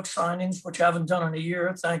my book signings, which I haven't done in a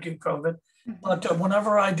year, thank you, COVID, but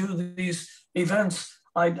whenever I do these events,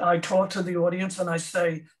 I talk to the audience and I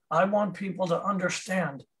say, I want people to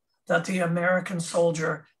understand that the American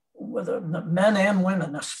soldier, the men and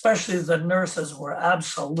women, especially the nurses, were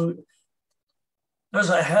absolute. There's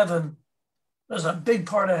a big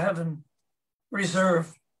part of heaven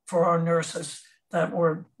reserved for our nurses that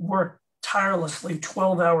worked tirelessly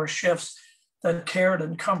 12-hour shifts that cared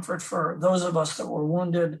and comfort for those of us that were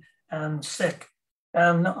wounded and sick.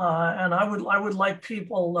 And I would like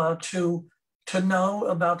people to know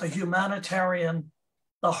about the humanitarian,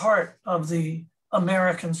 the heart of the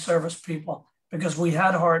American service people, because we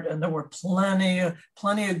had heart and there were plenty of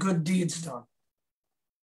good deeds done.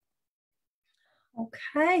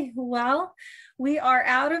 Okay, well, we are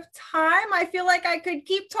out of time. I feel like I could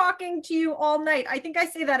keep talking to you all night. I think I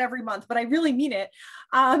say that every month, but I really mean it.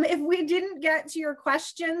 If we didn't get to your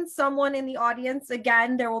questions, someone in the audience,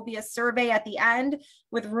 again, there will be a survey at the end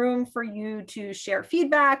with room for you to share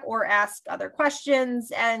feedback or ask other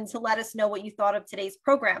questions and to let us know what you thought of today's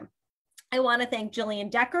program. I want to thank Jillian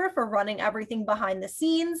Decker for running everything behind the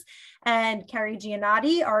scenes, and Carrie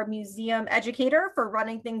Giannotti, our museum educator, for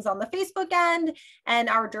running things on the Facebook end, and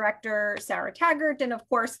our director, Sarah Taggart, and of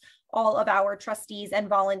course, all of our trustees and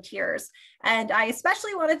volunteers. And I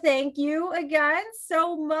especially want to thank you again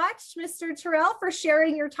so much, Mr. Terrell, for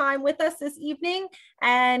sharing your time with us this evening.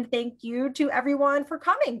 And thank you to everyone for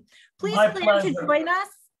coming. Please plan to join us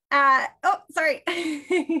at, oh, sorry.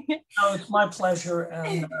 No, it's my pleasure.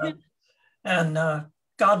 And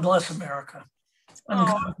God bless America. And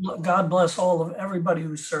God bless everybody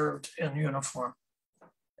who served in uniform.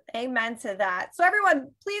 Amen to that. So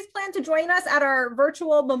everyone, please plan to join us at our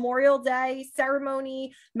virtual Memorial Day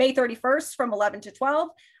ceremony, May 31st from 11 to 12.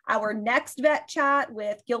 Our next vet chat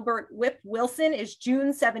with Gilbert Whip Wilson is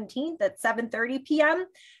June 17th at 7:30 p.m.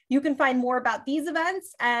 You can find more about these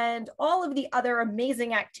events and all of the other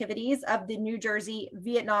amazing activities of the New Jersey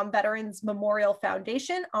Vietnam Veterans Memorial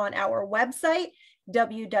Foundation on our website,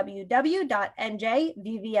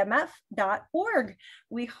 www.njvvmf.org.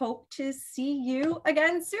 We hope to see you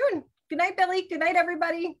again soon. Good night, Billy. Good night,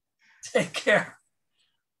 everybody. Take care.